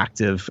become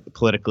active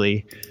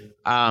politically.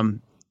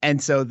 And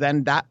so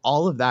then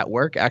all of that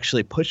work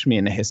actually pushed me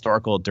in a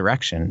historical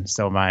direction.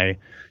 So my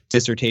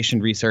dissertation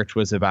research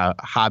was about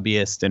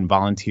hobbyist and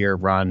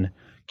volunteer-run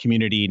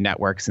community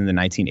networks in the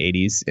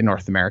 1980s in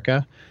North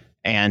America.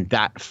 And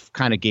that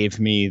kind of gave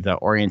me the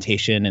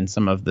orientation and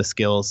some of the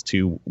skills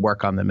to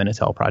work on the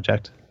Minitel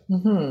project.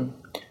 Mm-hmm.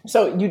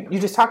 So you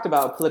just talked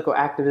about political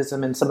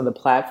activism and some of the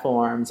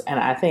platforms, and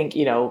I think,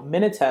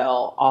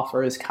 Minitel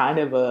offers kind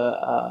of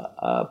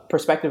a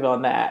perspective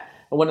on that.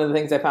 And one of the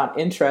things I found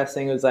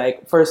interesting was,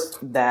 first,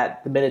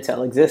 that the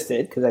Minitel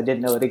existed, because I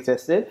didn't know it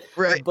existed.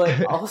 Right.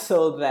 But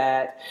also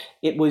that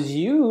it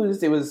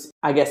was,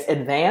 I guess,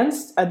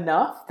 advanced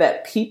enough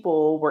that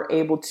people were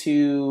able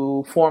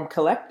to form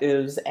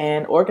collectives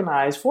and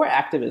organize for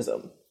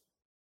activism.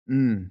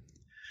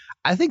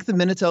 I think the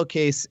Minitel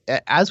case,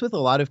 as with a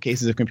lot of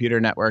cases of computer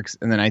networks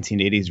in the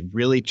 1980s,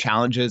 really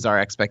challenges our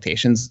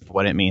expectations of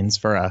what it means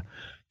for a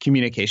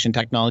communication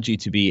technology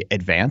to be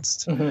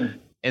advanced. Mm-hmm.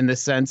 In the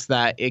sense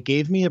that it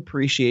gave me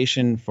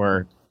appreciation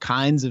for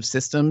kinds of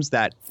systems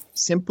that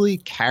simply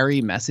carry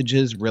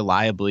messages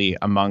reliably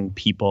among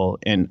people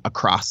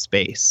across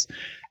space.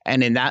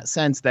 And in that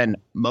sense, then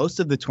most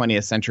of the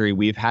 20th century,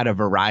 we've had a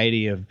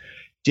variety of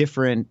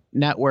different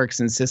networks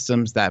and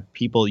systems that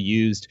people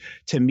used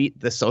to meet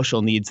the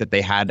social needs that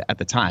they had at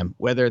the time,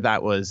 whether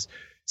that was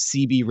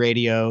CB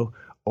radio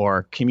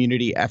or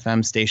community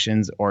FM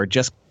stations or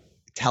just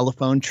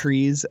telephone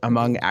trees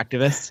among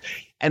activists.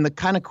 And the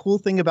kind of cool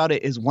thing about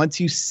it is once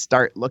you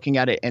start looking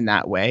at it in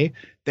that way,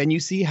 then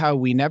you see how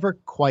we never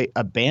quite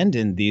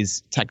abandoned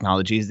these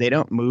technologies. They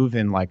don't move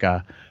in like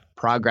a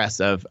progress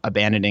of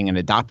abandoning and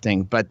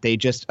adopting, but they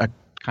just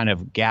kind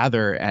of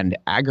gather and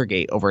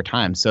aggregate over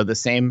time. So the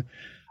same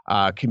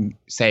can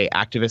say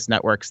activist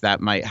networks that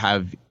might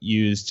have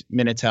used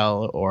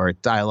Minitel or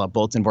dial-up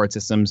bulletin board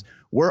systems.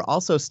 We're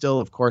also still,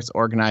 of course,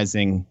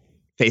 organizing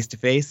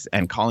face-to-face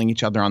and calling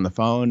each other on the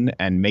phone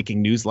and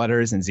making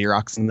newsletters and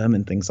Xeroxing them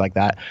and things like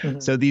that. Mm-hmm.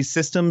 So these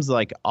systems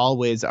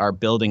always are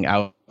building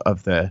out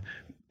of the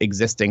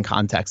existing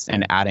context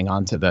and adding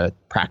on to the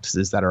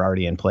practices that are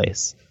already in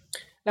place.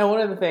 Now, one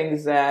of the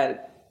things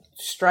that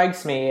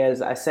strikes me,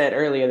 as I said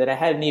earlier, that I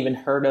hadn't even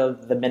heard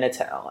of the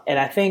Minitel. And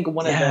I think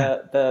one of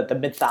the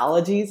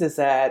mythologies is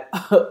that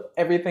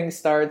everything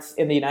starts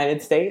in the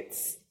United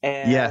States.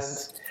 And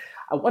yes.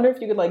 I wonder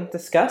if you could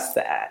discuss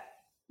that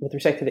with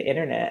respect to the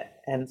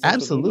internet and social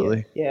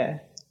Absolutely.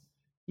 Media.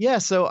 Yeah,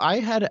 so I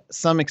had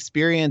some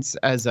experience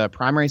as a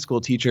primary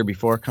school teacher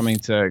before coming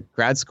to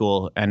grad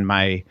school, and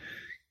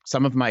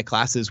some of my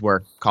classes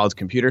were called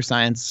computer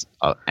science,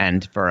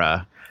 and for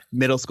a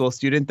middle school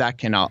student, that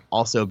can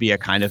also be a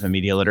kind of a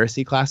media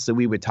literacy class. So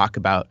we would talk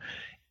about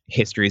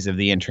histories of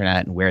the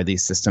internet and where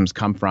these systems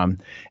come from.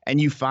 And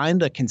you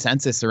find a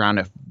consensus around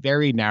a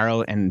very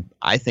narrow and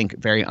I think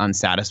very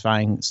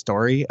unsatisfying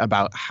story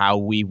about how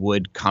we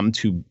would come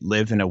to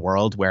live in a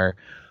world where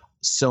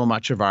so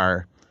much of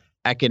our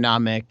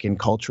economic and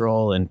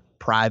cultural and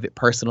private,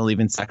 personal,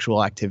 even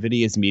sexual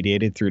activity is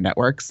mediated through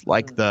networks.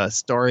 Like the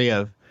story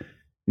of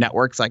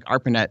networks like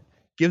ARPANET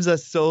gives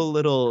us so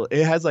little,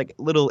 it has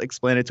little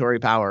explanatory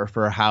power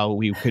for how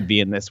we could be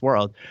in this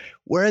world.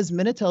 Whereas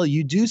Minitel,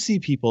 you do see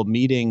people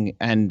meeting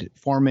and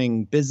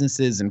forming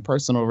businesses and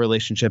personal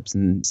relationships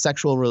and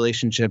sexual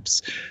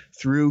relationships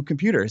through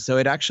computers. So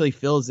it actually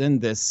fills in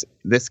this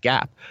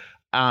gap.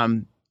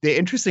 The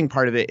interesting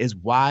part of it is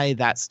why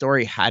that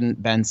story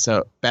hadn't been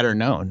so better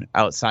known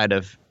outside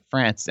of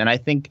France. And I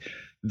think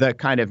the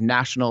kind of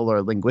national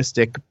or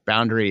linguistic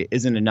boundary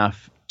isn't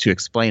enough to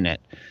explain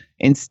it.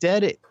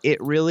 Instead, it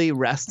really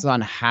rests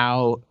on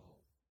how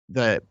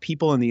the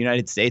people in the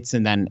United States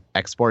and then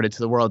exported to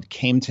the world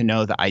came to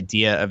know the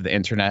idea of the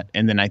internet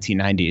in the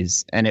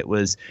 1990s. And it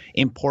was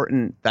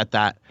important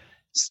that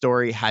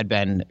story had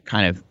been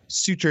kind of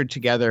sutured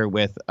together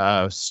with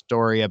a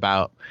story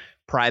about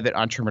private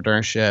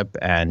entrepreneurship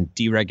and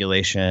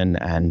deregulation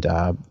and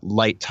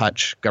light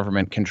touch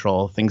government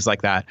control, things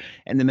like that.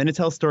 And the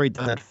Minitel story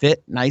doesn't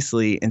fit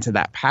nicely into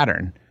that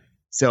pattern.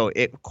 So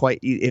it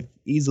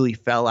easily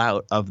fell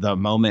out of the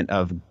moment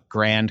of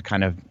grand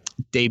kind of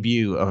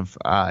debut of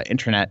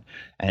internet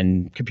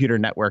and computer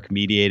network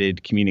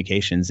mediated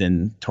communications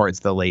towards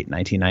the late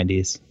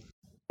 1990s.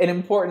 An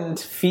important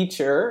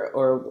feature,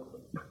 or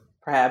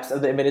perhaps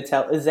of the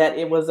Minitel, is that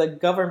it was a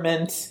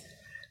government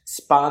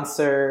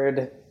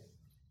sponsored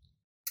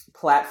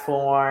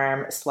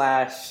platform /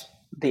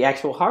 the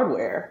actual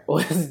hardware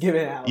was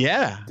given out.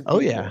 Yeah. Oh,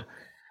 yeah.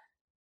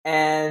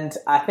 And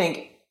I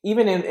think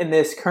even in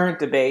this current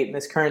debate, in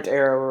this current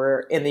era, where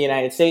in the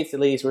United States,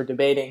 at least, we're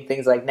debating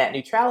things like net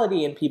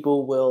neutrality, and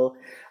people will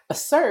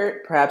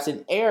assert, perhaps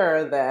in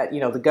error, that,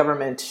 the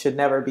government should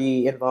never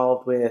be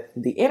involved with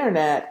the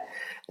internet,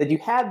 that you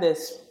had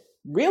this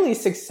really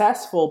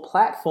successful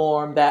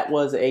platform that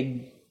was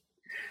a,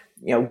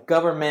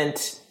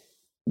 government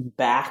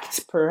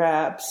backed,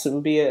 perhaps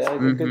would be a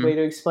good way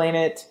to explain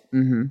it,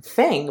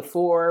 thing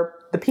for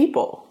the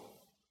people.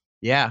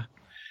 Yeah.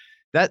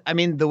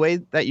 The way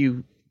that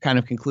you kind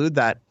of conclude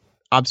that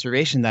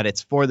observation that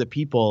it's for the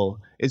people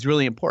is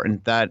really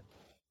important. That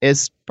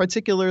is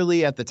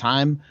particularly at the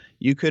time,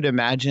 you could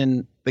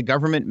imagine the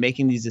government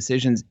making these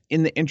decisions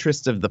in the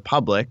interest of the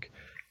public,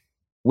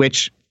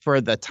 which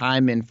for the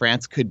time in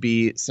France could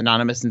be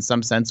synonymous in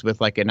some sense with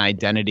like an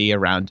identity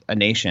around a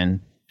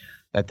nation,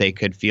 that they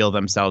could feel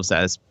themselves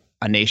as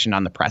a nation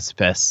on the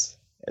precipice.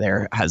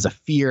 There has a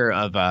fear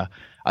of a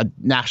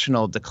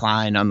national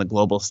decline on the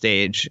global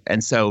stage.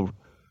 And so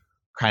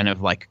kind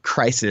of like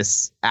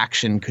crisis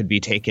action could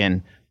be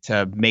taken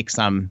to make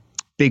some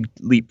big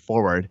leap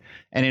forward.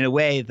 And in a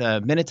way,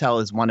 the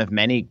Minitel is one of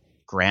many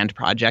grand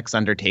projects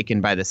undertaken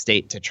by the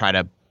state to try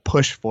to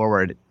push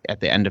forward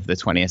at the end of the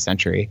 20th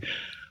century.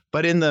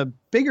 But in the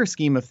bigger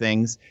scheme of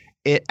things,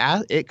 it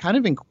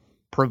kind of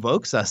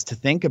provokes us to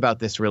think about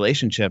this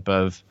relationship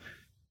of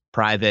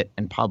private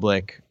and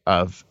public,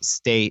 of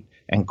state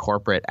and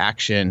corporate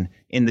action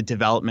in the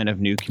development of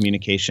new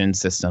communication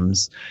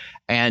systems.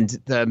 And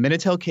the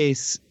Minitel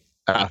case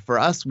for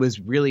us was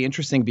really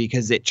interesting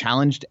because it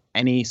challenged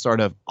any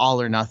sort of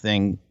all or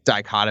nothing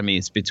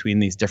dichotomies between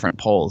these different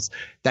poles,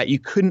 that you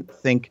couldn't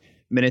think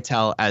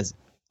Minitel as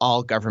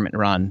all government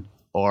run,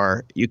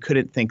 or you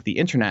couldn't think the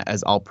internet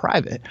as all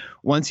private.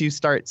 Once you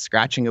start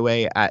scratching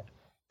away at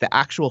the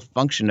actual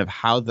function of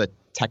how the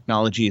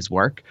technologies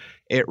work,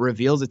 it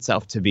reveals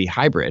itself to be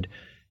hybrid.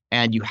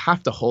 And you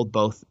have to hold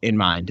both in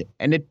mind.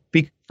 And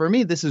for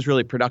me, this is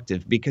really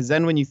productive, because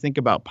then when you think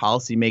about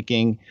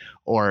policymaking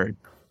or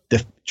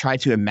try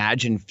to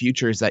imagine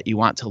futures that you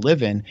want to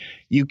live in,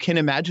 you can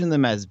imagine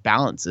them as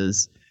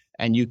balances,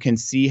 and you can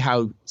see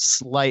how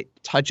slight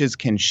touches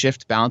can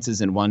shift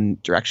balances in one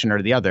direction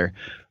or the other,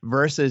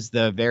 versus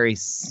the very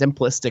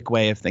simplistic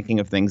way of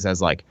thinking of things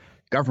as like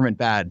government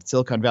bad,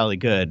 Silicon Valley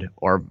good,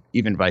 or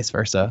even vice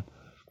versa.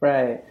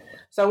 Right.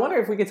 So I wonder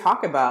if we could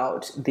talk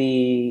about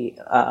the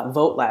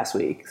vote last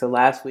week. So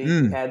last week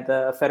we had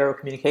the Federal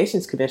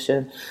Communications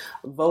Commission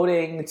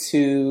voting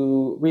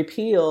to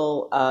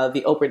repeal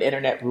the open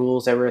internet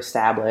rules that were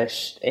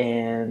established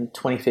in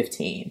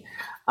 2015.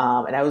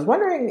 And I was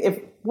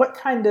wondering what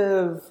kind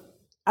of,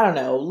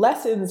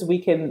 lessons we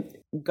can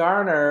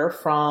garner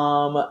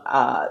from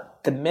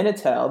the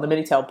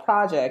Minitel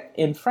project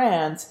in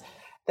France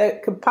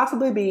that could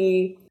possibly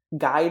be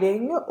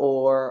guiding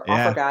or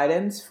offer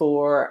guidance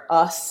for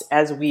us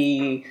as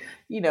we,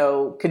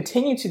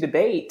 continue to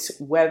debate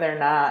whether or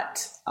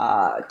not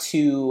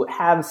to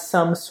have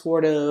some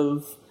sort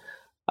of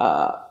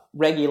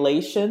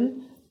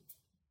regulation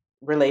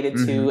related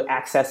to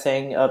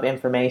accessing of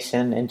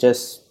information and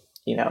just,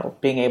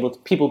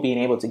 people being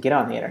able to get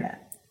on the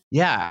internet.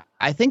 Yeah,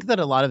 I think that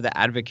a lot of the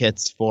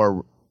advocates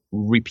for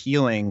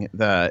repealing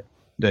the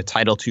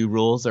Title II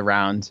rules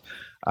around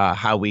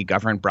how we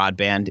govern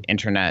broadband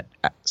internet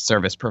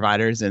service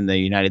providers in the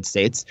United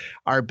States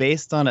are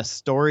based on a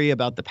story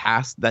about the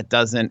past that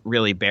doesn't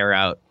really bear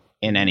out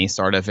in any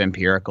sort of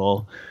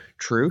empirical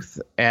truth.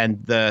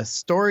 And the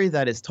story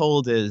that is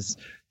told is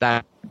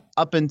that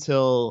up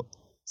until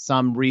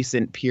some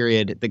recent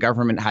period, the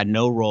government had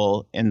no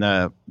role in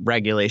the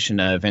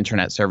regulation of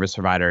internet service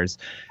providers.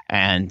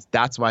 And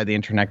that's why the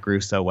internet grew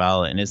so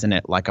well. And isn't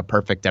it like a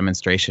perfect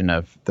demonstration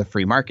of the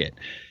free market?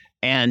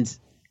 And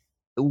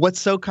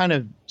what's so kind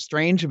of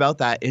strange about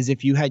that is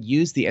if you had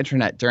used the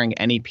internet during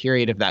any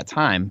period of that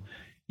time,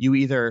 you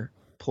either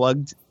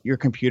plugged your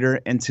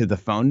computer into the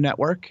phone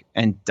network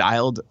and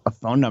dialed a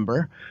phone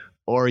number,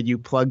 or you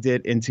plugged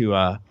it into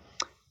a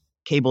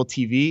cable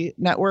TV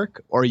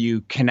network, or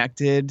you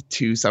connected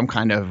to some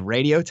kind of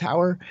radio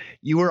tower.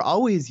 You were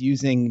always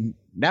using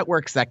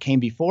networks that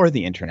came before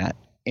the internet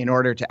in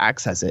order to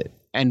access it.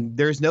 And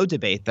there's no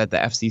debate that the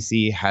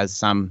FCC has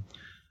some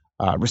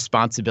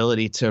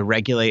responsibility to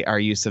regulate our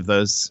use of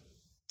those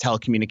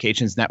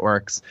telecommunications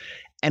networks.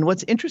 And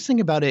what's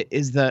interesting about it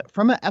is that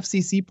from an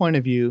FCC point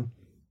of view,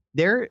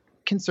 they're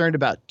concerned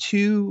about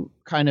two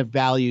kind of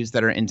values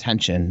that are in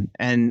tension.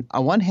 And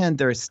on one hand,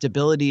 there is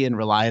stability and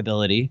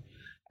reliability.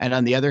 And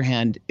on the other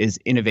hand is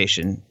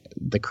innovation,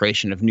 the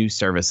creation of new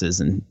services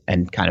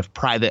and kind of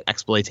private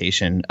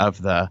exploitation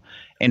of the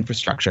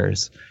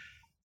infrastructures.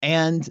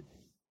 And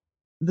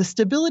the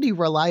stability,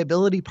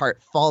 reliability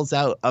part falls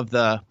out of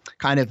the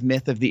kind of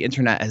myth of the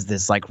internet as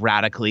this like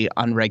radically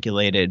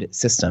unregulated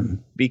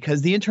system,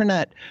 because the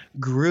internet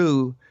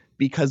grew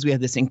because we had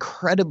this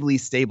incredibly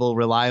stable,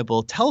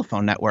 reliable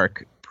telephone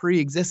network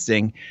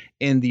pre-existing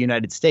in the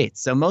United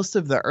States. So most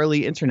of the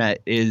early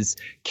internet is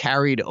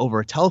carried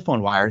over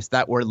telephone wires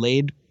that were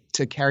laid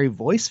to carry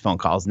voice phone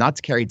calls, not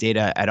to carry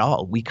data at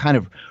all. We kind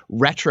of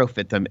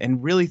retrofit them,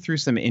 and really through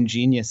some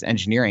ingenious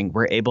engineering,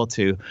 we're able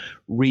to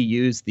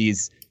reuse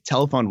these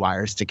telephone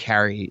wires to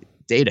carry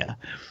data.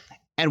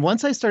 And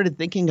once I started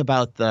thinking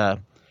about the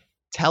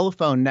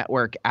telephone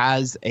network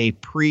as a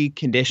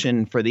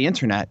precondition for the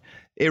internet,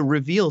 it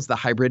reveals the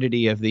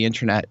hybridity of the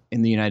internet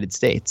in the United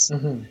States.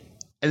 Mm-hmm.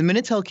 And the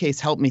Minitel case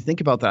helped me think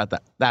about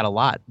that a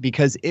lot,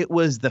 because it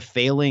was the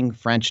failing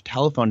French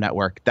telephone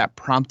network that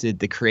prompted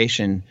the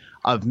creation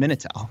of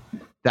Minitel.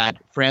 That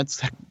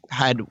France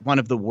had one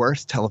of the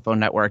worst telephone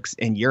networks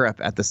in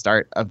Europe at the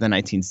start of the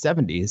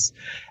 1970s.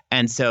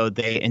 And so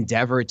they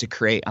endeavored to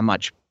create a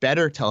much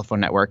better telephone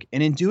network.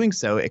 And in doing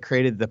so, it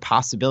created the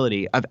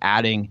possibility of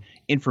adding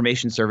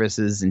information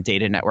services and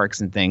data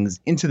networks and things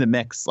into the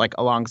mix, like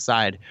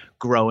alongside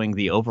growing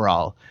the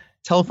overall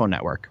telephone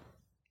network.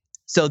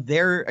 So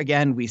there,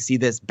 again, we see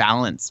this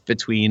balance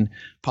between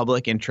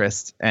public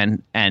interest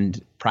and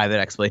private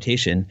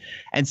exploitation.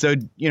 And so,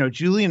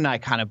 Julian and I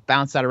kind of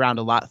bounced that around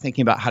a lot,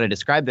 thinking about how to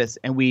describe this.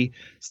 And we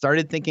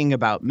started thinking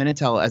about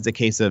Minitel as a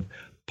case of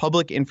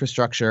public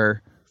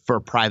infrastructure for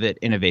private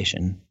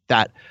innovation,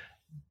 that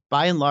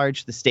by and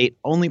large, the state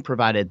only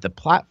provided the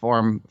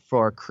platform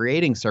for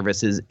creating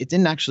services. It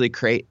didn't actually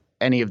create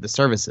any of the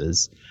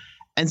services.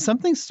 And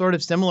something sort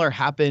of similar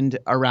happened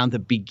around the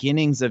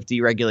beginnings of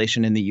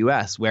deregulation in the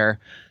US, where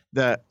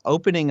the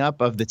opening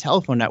up of the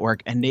telephone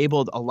network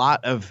enabled a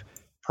lot of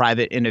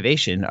private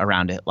innovation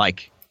around it,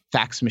 like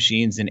fax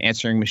machines and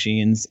answering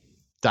machines,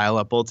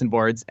 dial-up bulletin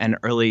boards, and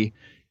early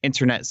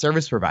internet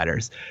service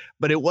providers.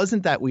 But it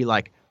wasn't that we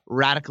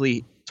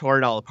radically tore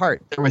it all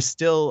apart. There was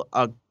still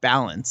a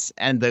balance,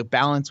 and the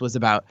balance was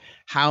about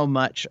how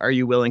much are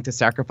you willing to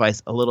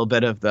sacrifice a little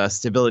bit of the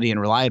stability and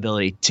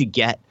reliability to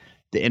get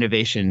the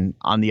innovation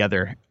on the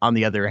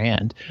other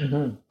hand.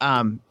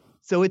 Mm-hmm.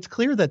 So it's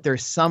clear that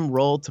there's some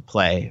role to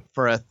play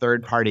for a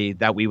third party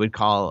that we would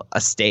call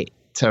a state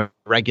to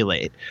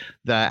regulate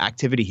the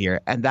activity here.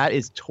 And that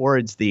is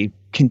towards the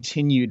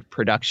continued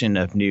production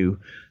of new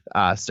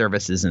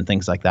services and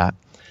things like that.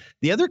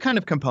 The other kind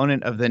of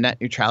component of the net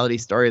neutrality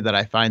story that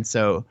I find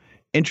so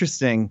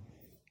interesting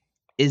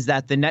is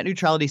that the net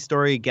neutrality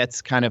story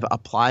gets kind of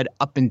applied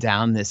up and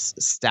down this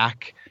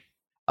stack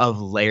of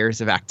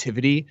layers of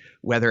activity,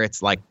 whether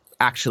it's like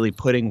actually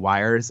putting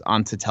wires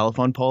onto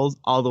telephone poles,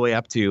 all the way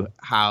up to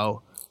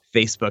how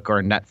Facebook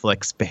or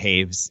Netflix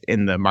behaves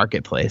in the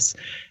marketplace.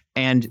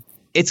 And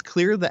it's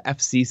clear the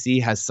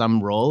FCC has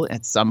some role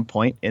at some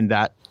point in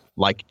that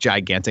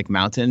gigantic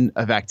mountain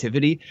of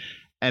activity,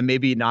 and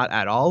maybe not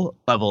at all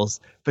levels,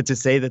 but to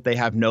say that they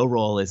have no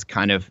role is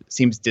kind of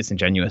seems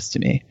disingenuous to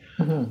me.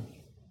 Mm-hmm.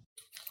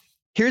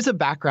 Here's a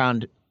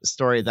background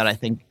story that I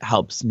think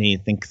helps me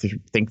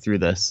think through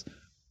this.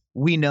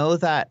 We know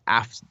that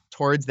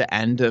towards the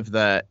end of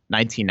the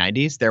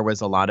 1990s, there was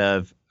a lot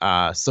of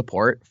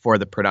support for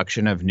the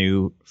production of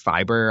new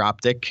fiber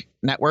optic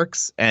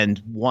networks.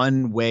 And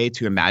one way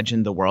to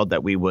imagine the world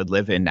that we would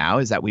live in now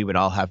is that we would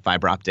all have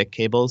fiber optic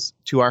cables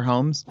to our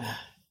homes.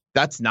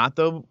 That's not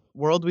the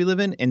world we live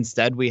in.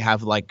 Instead, we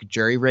have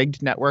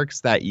jury-rigged networks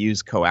that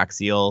use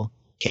coaxial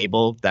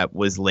cable that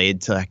was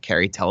laid to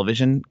carry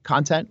television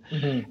content.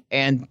 Mm-hmm.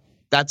 And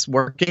that's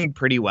working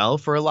pretty well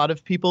for a lot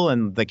of people,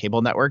 and the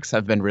cable networks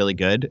have been really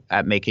good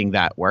at making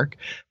that work.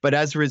 But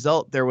as a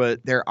result,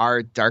 there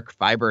are dark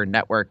fiber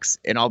networks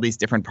in all these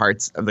different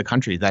parts of the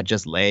country that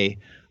just lay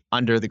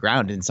under the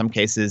ground. In some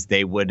cases,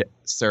 they would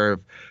serve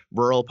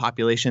rural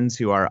populations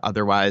who are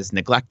otherwise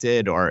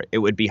neglected, or it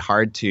would be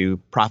hard to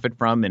profit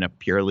from in a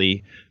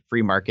purely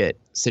free market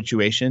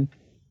situation.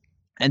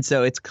 And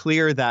so it's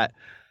clear that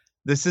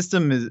the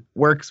system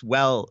works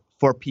well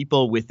for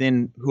people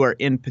who are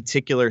in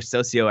particular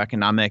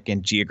socioeconomic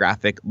and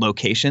geographic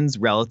locations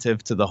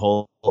relative to the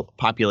whole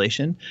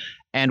population.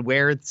 And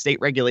where state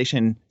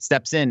regulation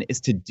steps in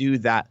is to do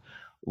that,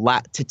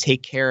 to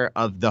take care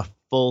of the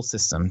full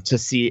system, to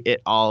see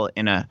it all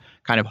in a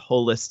kind of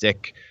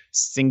holistic,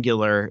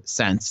 singular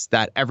sense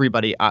that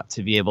everybody ought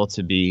to be able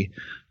to be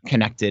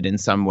connected in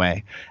some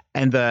way.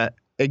 And the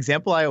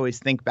example I always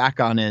think back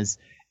on is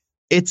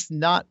it's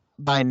not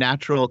by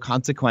natural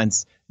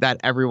consequence that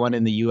everyone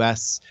in the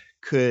US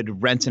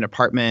could rent an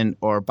apartment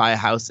or buy a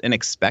house and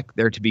expect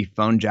there to be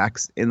phone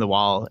jacks in the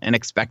wall and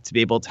expect to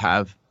be able to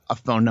have a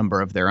phone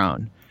number of their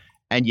own.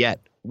 And yet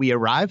we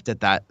arrived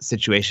at that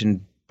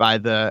situation by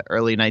the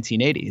early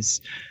 1980s.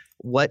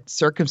 What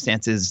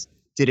circumstances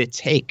did it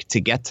take to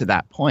get to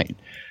that point?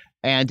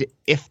 And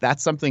if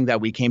that's something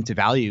that we came to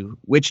value,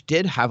 which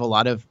did have a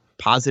lot of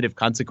positive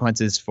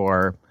consequences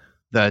for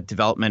the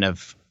development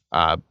of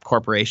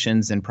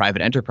corporations and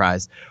private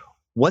enterprise,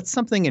 what's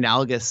something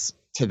analogous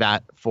to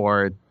that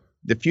for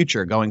the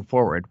future going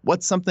forward?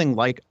 What's something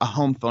like a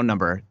home phone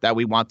number that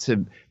we want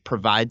to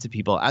provide to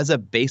people as a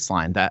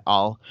baseline that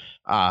all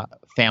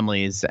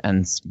families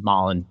and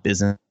small and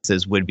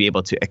businesses would be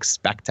able to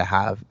expect to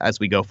have as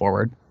we go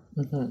forward?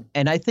 Mm-hmm.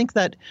 And I think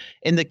that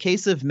in the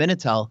case of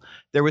Minitel,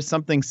 there was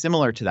something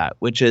similar to that,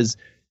 which is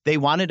they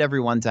wanted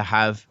everyone to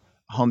have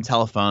home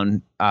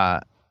telephone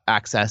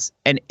access.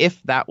 And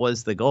if that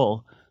was the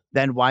goal,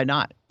 then why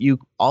not? You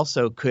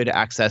also could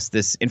access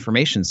this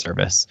information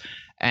service.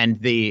 And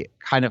the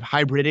kind of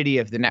hybridity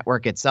of the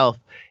network itself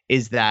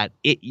is that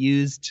it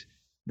used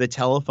the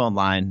telephone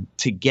line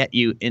to get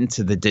you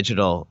into the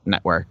digital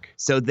network.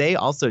 So they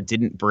also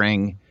didn't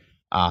bring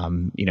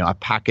a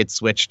packet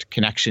switched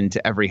connection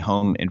to every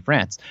home in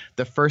France.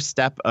 The first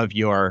step of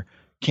your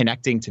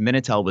connecting to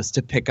Minitel was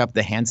to pick up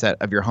the handset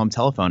of your home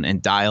telephone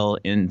and dial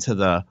into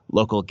the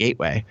local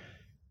gateway.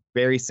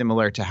 Very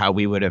similar to how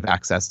we would have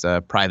accessed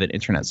a private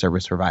internet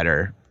service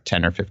provider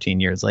 10 or 15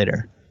 years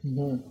later.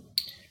 Mm-hmm.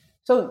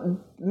 So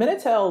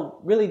Minitel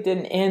really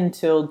didn't end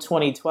till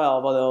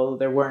 2012, although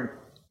there weren't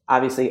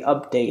obviously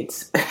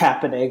updates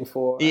happening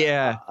for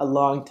a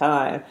long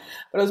time.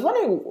 But I was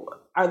wondering,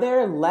 are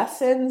there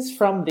lessons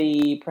from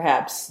the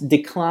perhaps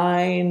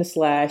decline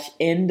 /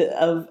 end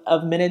of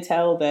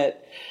Minitel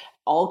that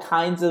all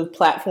kinds of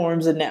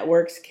platforms and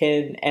networks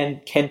can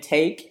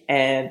take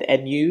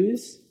and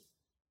use?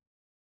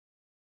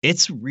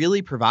 It's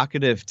really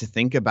provocative to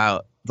think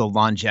about the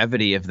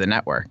longevity of the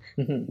network.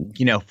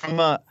 Mm-hmm. From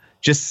a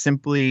just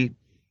simply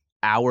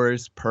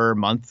hours per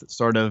month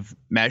sort of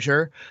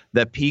measure,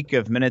 the peak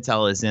of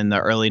Minitel is in the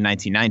early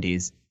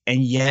 1990s.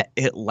 And yet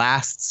it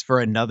lasts for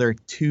another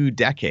 2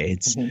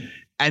 decades. Mm-hmm.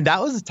 And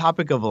that was a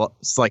topic of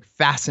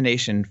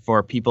fascination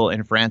for people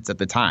in France at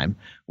the time.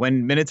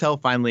 When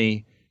Minitel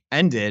finally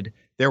ended,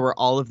 there were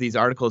all of these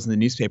articles in the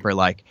newspaper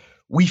like,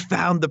 we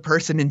found the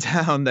person in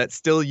town that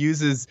still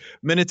uses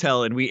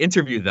Minitel and we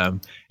interviewed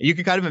them. And you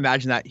can kind of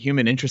imagine that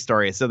human interest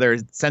story. So they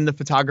send the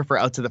photographer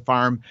out to the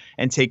farm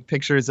and take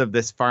pictures of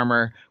this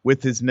farmer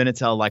with his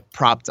Minitel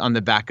propped on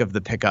the back of the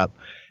pickup.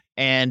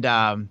 And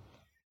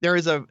there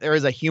is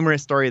a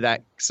humorous story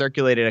that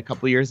circulated a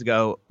couple of years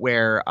ago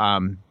where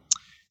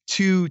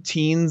 2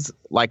 teens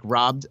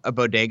robbed a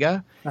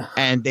bodega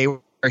and they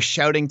were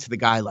shouting to the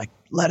guy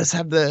let us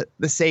have the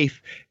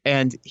safe.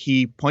 And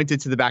he pointed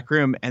to the back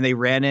room and they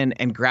ran in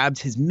and grabbed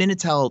his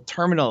Minitel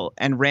terminal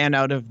and ran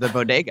out of the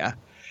bodega.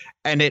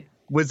 And it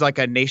was like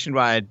a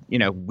nationwide,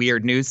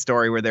 weird news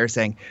story where they're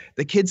saying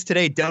the kids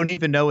today don't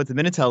even know what the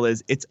Minitel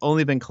is. It's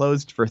only been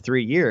closed for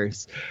 3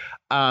 years.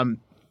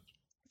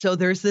 So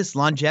there's this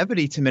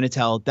longevity to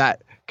Minitel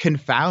that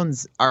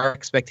confounds our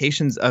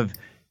expectations of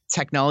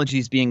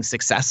technologies being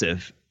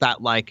successive, that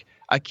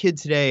a kid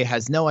today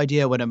has no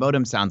idea what a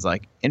modem sounds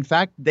like. In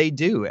fact, they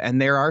do.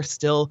 And there are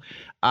still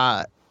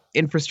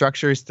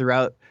infrastructures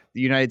throughout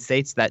the United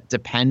States that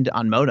depend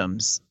on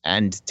modems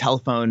and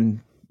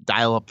telephone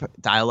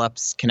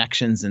dial-ups,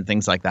 connections, and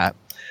things like that.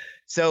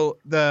 So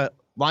the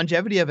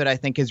longevity of it, I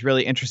think, is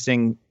really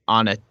interesting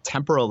on a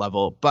temporal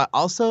level, but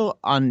also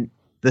on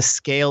the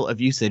scale of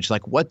usage.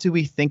 What do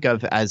we think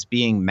of as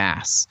being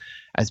mass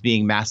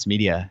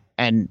media?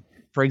 And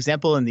for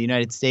example, in the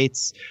United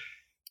States,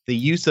 the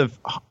use of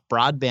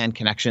broadband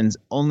connections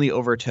only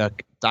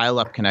overtook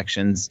dial-up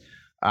connections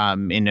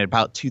in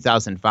about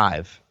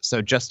 2005,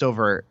 so just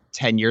over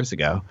 10 years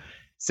ago.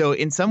 So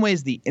in some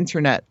ways, the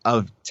internet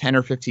of 10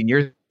 or 15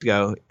 years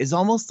ago is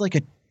almost like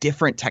a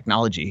different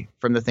technology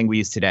from the thing we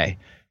use today,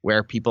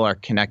 where people are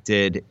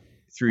connected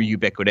through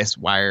ubiquitous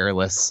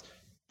wireless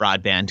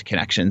broadband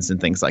connections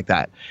and things like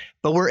that.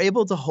 But we're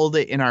able to hold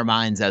it in our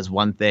minds as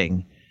one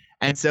thing.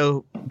 And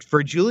so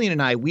for Julian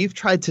and I, we've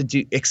tried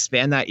to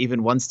expand that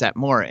even one step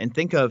more and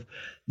think of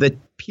the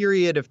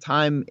period of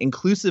time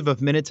inclusive of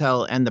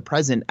Minitel and the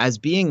present as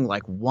being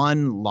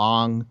one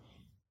long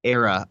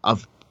era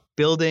of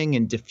building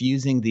and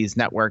diffusing these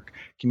network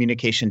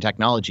communication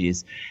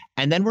technologies.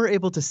 And then we're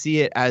able to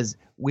see it as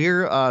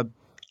we're a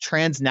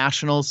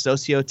transnational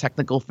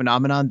socio-technical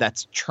phenomenon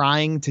that's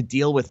trying to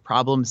deal with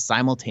problems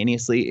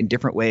simultaneously in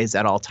different ways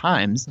at all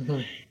times. Mm-hmm.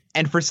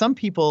 And for some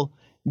people,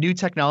 new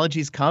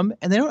technologies come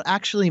and they don't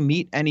actually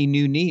meet any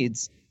new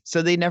needs,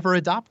 so they never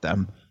adopt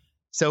them.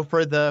 So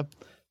for the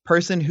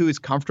person who is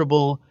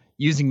comfortable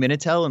using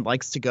Minitel and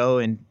likes to go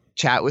and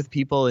chat with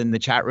people in the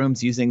chat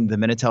rooms using the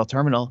Minitel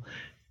terminal,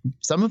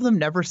 some of them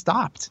never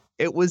stopped.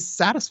 It was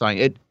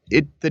satisfying.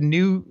 The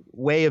new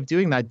way of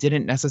doing that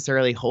didn't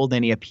necessarily hold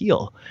any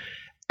appeal.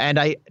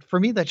 And for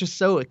me, that's just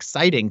so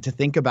exciting to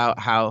think about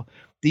how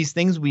these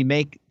things we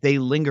make, they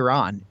linger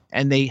on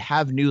and they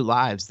have new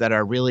lives that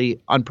are really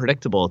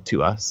unpredictable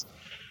to us.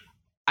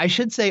 I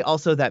should say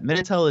also that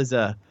Minitel is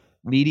a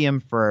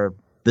medium for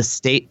the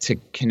state to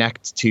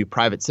connect to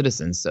private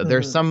citizens. So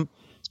there's some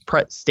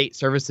state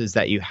services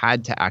that you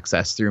had to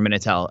access through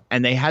Minitel,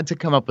 and they had to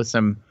come up with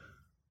some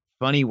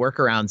funny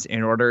workarounds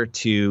in order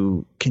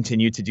to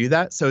continue to do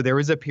that. So there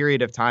was a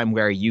period of time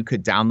where you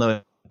could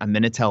download a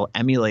Minitel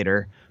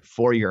emulator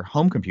for your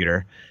home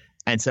computer.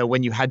 And so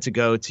when you had to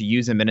go to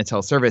use a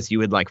Minitel service, you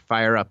would like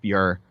fire up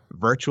your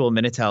virtual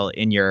Minitel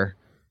in your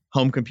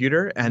home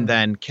computer and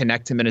then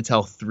connect to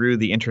Minitel through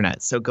the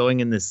internet. So going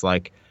in this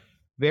like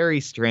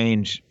very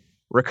strange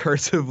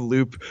recursive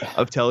loop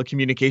of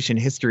telecommunication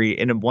history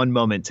in one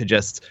moment to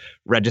just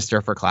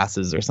register for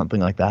classes or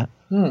something like that.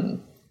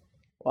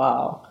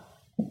 Wow.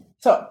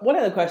 So one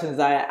of the questions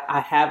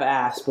I have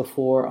asked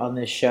before on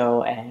this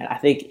show, and I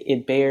think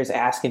it bears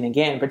asking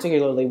again,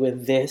 particularly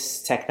with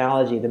this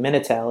technology, the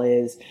Minitel,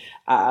 is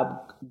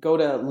go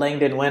to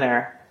Langdon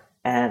Winter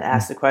and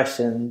ask the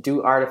question,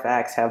 do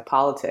artifacts have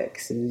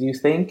politics? And do you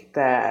think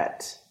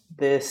that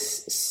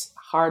this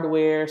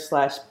hardware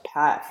 /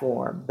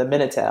 platform, the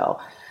Minitel,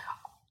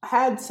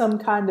 had some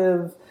kind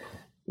of,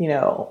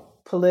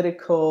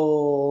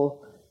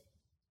 political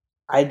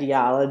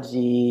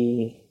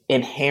ideology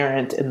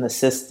inherent in the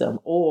system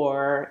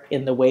or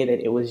in the way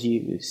that it was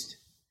used?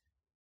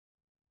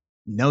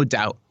 No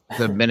doubt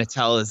the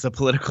Minitel is a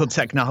political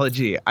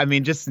technology. I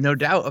mean, just no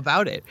doubt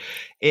about it.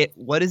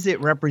 What does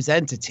it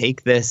represent to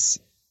take this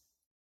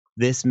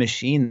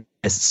machine,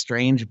 this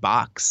strange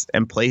box,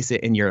 and place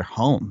it in your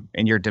home,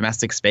 in your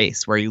domestic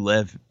space where you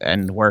live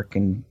and work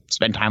and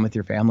spend time with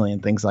your family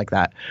and things like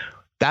that?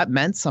 That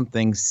meant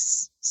something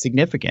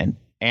significant.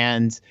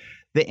 And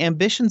the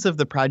ambitions of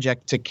the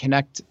project to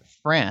connect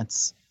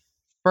France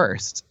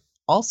first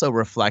also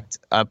reflect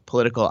a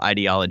political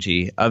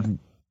ideology of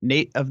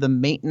the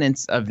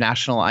maintenance of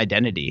national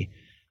identity.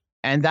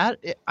 And that,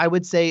 I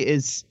would say,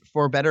 is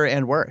for better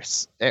and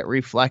worse. It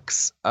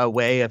reflects a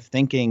way of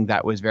thinking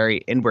that was very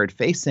inward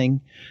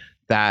facing,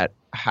 that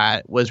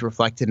was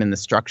reflected in the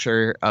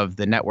structure of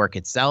the network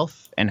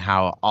itself and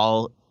how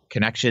all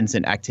connections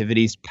and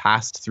activities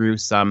passed through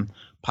some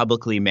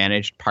publicly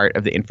managed part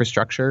of the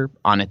infrastructure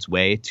on its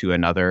way to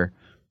another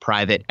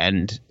private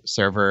end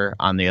server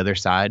on the other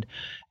side.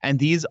 And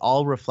these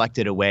all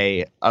reflected a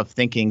way of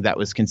thinking that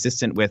was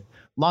consistent with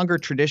longer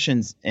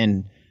traditions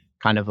in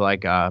kind of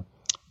like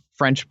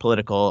French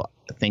political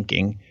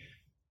thinking.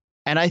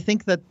 And I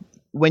think that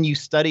when you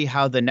study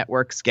how the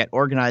networks get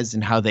organized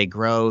and how they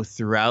grow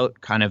throughout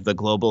kind of the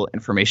global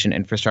information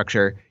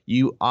infrastructure,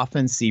 you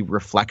often see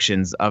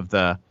reflections of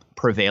the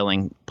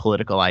prevailing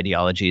political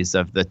ideologies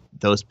of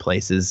those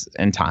places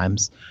and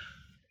times.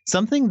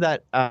 Something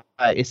that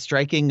is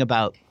striking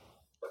about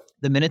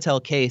the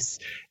Minitel case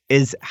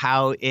is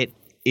how it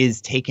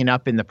is taken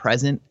up in the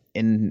present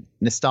in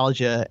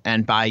nostalgia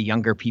and by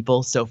younger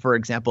people. So, for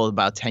example,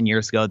 about 10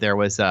 years ago, there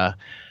was an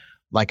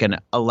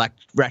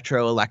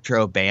retro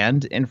electro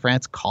band in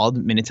France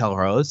called Minitel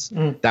Rose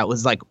that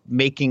was like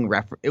making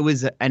it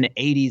was an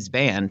 80s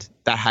band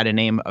that had a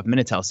name of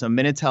Minitel. So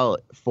Minitel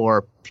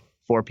for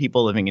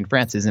people living in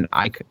France is an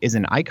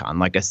icon,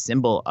 like a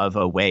symbol of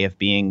a way of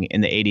being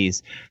in the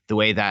 80s, the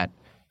way that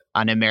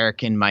an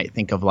American might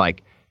think of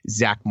like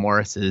Zach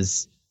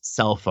Morris's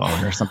cell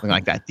phone or something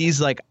like that. These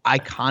like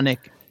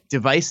iconic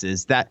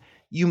devices that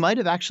you might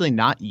have actually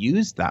not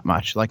used that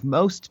much. Like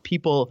most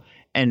people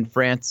in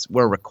France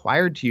were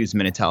required to use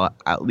Minitel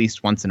at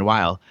least once in a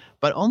while,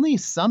 but only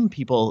some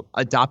people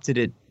adopted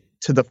it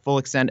to the full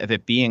extent of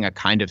it being a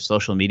kind of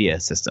social media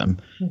system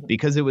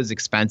because it was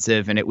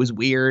expensive and it was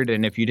weird.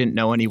 And if you didn't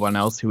know anyone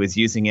else who was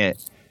using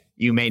it,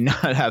 you may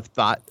not have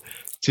thought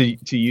to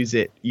use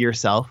it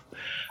yourself.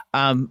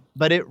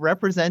 But it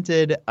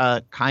represented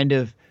a kind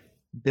of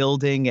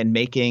building and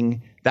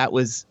making that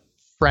was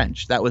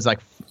French, that was like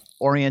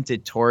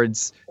oriented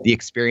towards the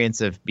experience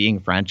of being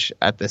French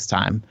at this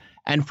time.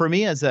 And for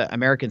me as an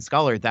American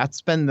scholar,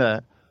 that's been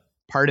the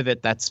part of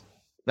it that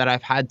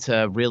I've had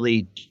to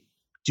really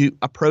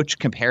approach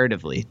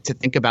comparatively, to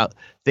think about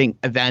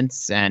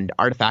events and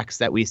artifacts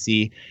that we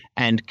see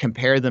and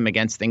compare them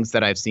against things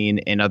that I've seen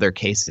in other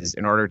cases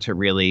in order to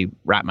really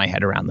wrap my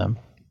head around them.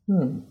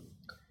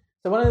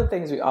 So one of the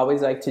things we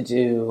always like to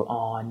do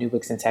on New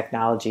Books in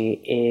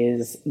Technology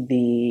is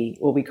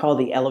what we call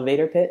the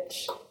elevator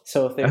pitch.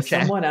 So if there's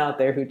someone out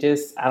there who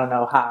just, I don't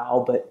know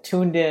how, but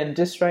tuned in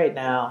just right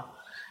now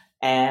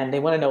and they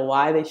want to know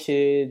why they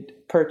should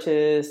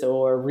purchase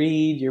or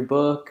read your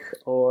book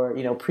or,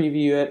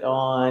 preview it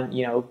on,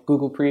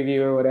 Google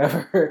Preview or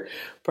whatever,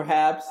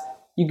 perhaps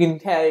you can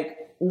take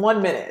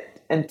 1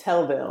 minute and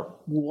tell them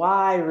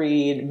why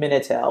read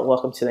Minitel,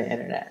 Welcome to the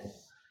Internet.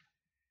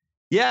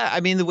 Yeah, I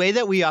mean, the way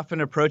that we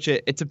often approach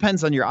it, it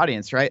depends on your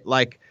audience, right?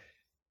 Like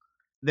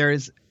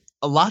there's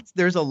a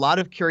lot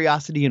of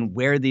curiosity in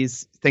where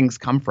these things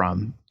come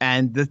from.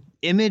 And the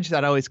image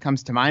that always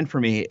comes to mind for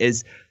me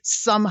is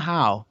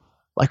somehow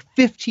like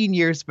 15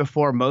 years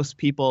before most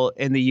people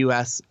in the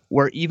US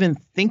were even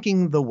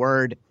thinking the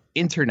word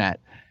internet,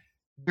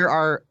 there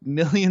are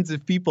millions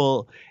of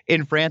people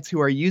in France who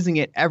are using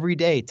it every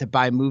day to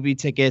buy movie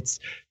tickets,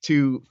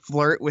 to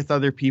flirt with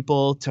other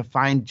people, to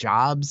find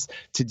jobs,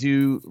 to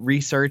do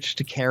research,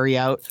 to carry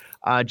out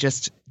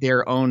just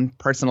their own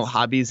personal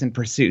hobbies and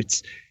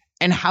pursuits.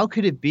 And how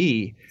could it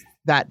be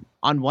that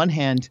on one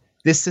hand,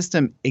 this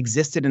system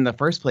existed in the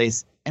first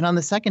place, and on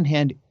the second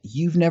hand,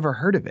 you've never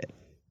heard of it?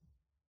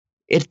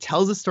 It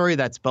tells a story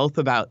that's both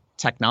about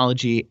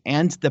technology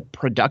and the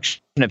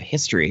production of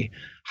history,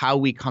 how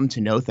we come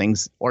to know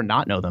things or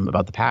not know them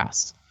about the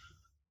past.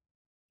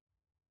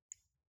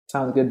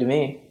 Sounds good to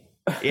me.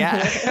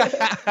 Yeah.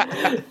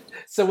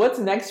 So what's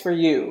next for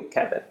you,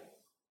 Kevin?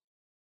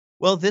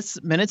 Well, this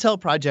Minitel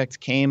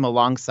project came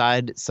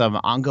alongside some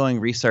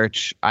ongoing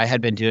research I had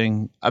been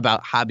doing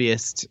about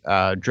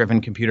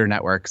hobbyist-driven computer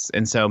networks.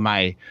 And so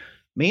my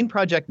main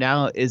project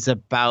now is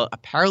about a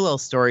parallel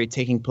story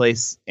taking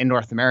place in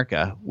North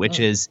America, which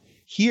is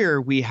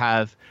here we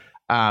have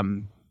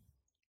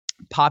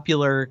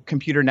popular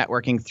computer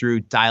networking through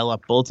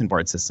dial-up bulletin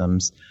board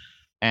systems.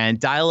 And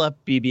dial-up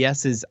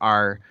BBSs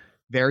are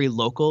very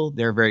local.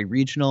 They're very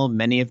regional.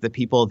 Many of the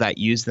people that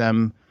use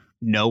them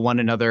know one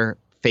another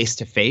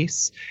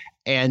face-to-face.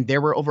 And there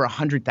were over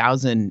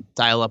 100,000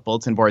 dial-up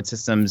bulletin board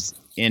systems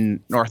in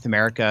North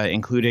America,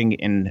 including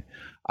in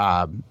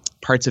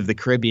parts of the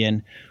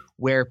Caribbean,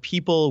 where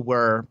people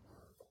were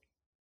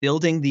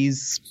building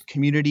these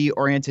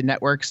community-oriented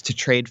networks to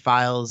trade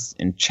files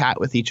and chat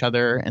with each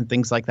other and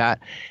things like that.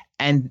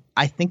 And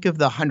I think of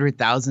the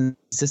 100,000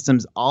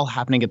 systems all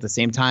happening at the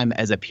same time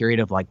as a period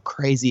of like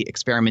crazy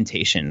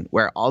experimentation,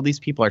 where all these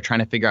people are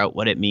trying to figure out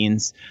what it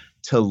means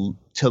to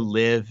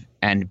live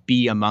and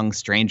be among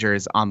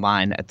strangers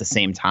online at the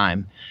same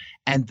time.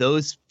 And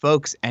those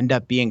folks end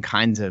up being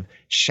kinds of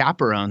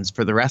chaperones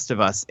for the rest of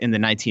us in the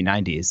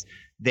 1990s.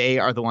 They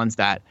are the ones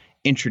that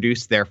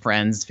introduce their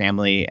friends,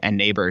 family, and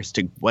neighbors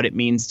to what it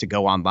means to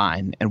go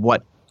online and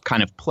what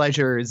kind of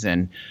pleasures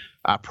and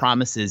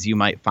promises you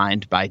might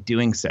find by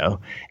doing so.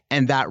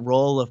 And that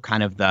role of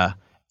kind of the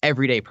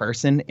everyday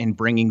person in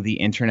bringing the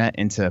internet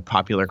into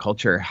popular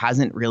culture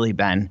hasn't really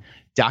been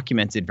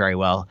documented very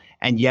well.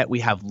 And yet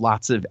we have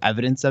lots of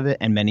evidence of it,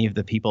 and many of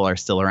the people are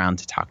still around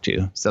to talk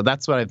to. So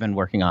that's what I've been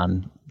working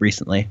on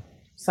recently.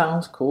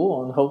 Sounds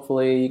cool. And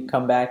hopefully you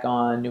come back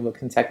on New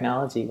Books in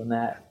Technology when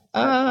that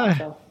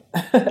yeah,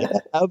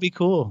 that would be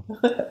cool.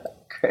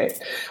 Great.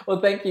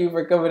 Well, thank you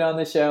for coming on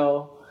the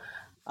show.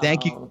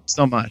 Thank you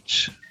so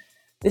much.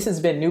 This has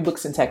been New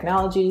Books in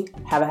Technology.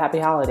 Have a happy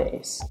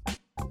holidays.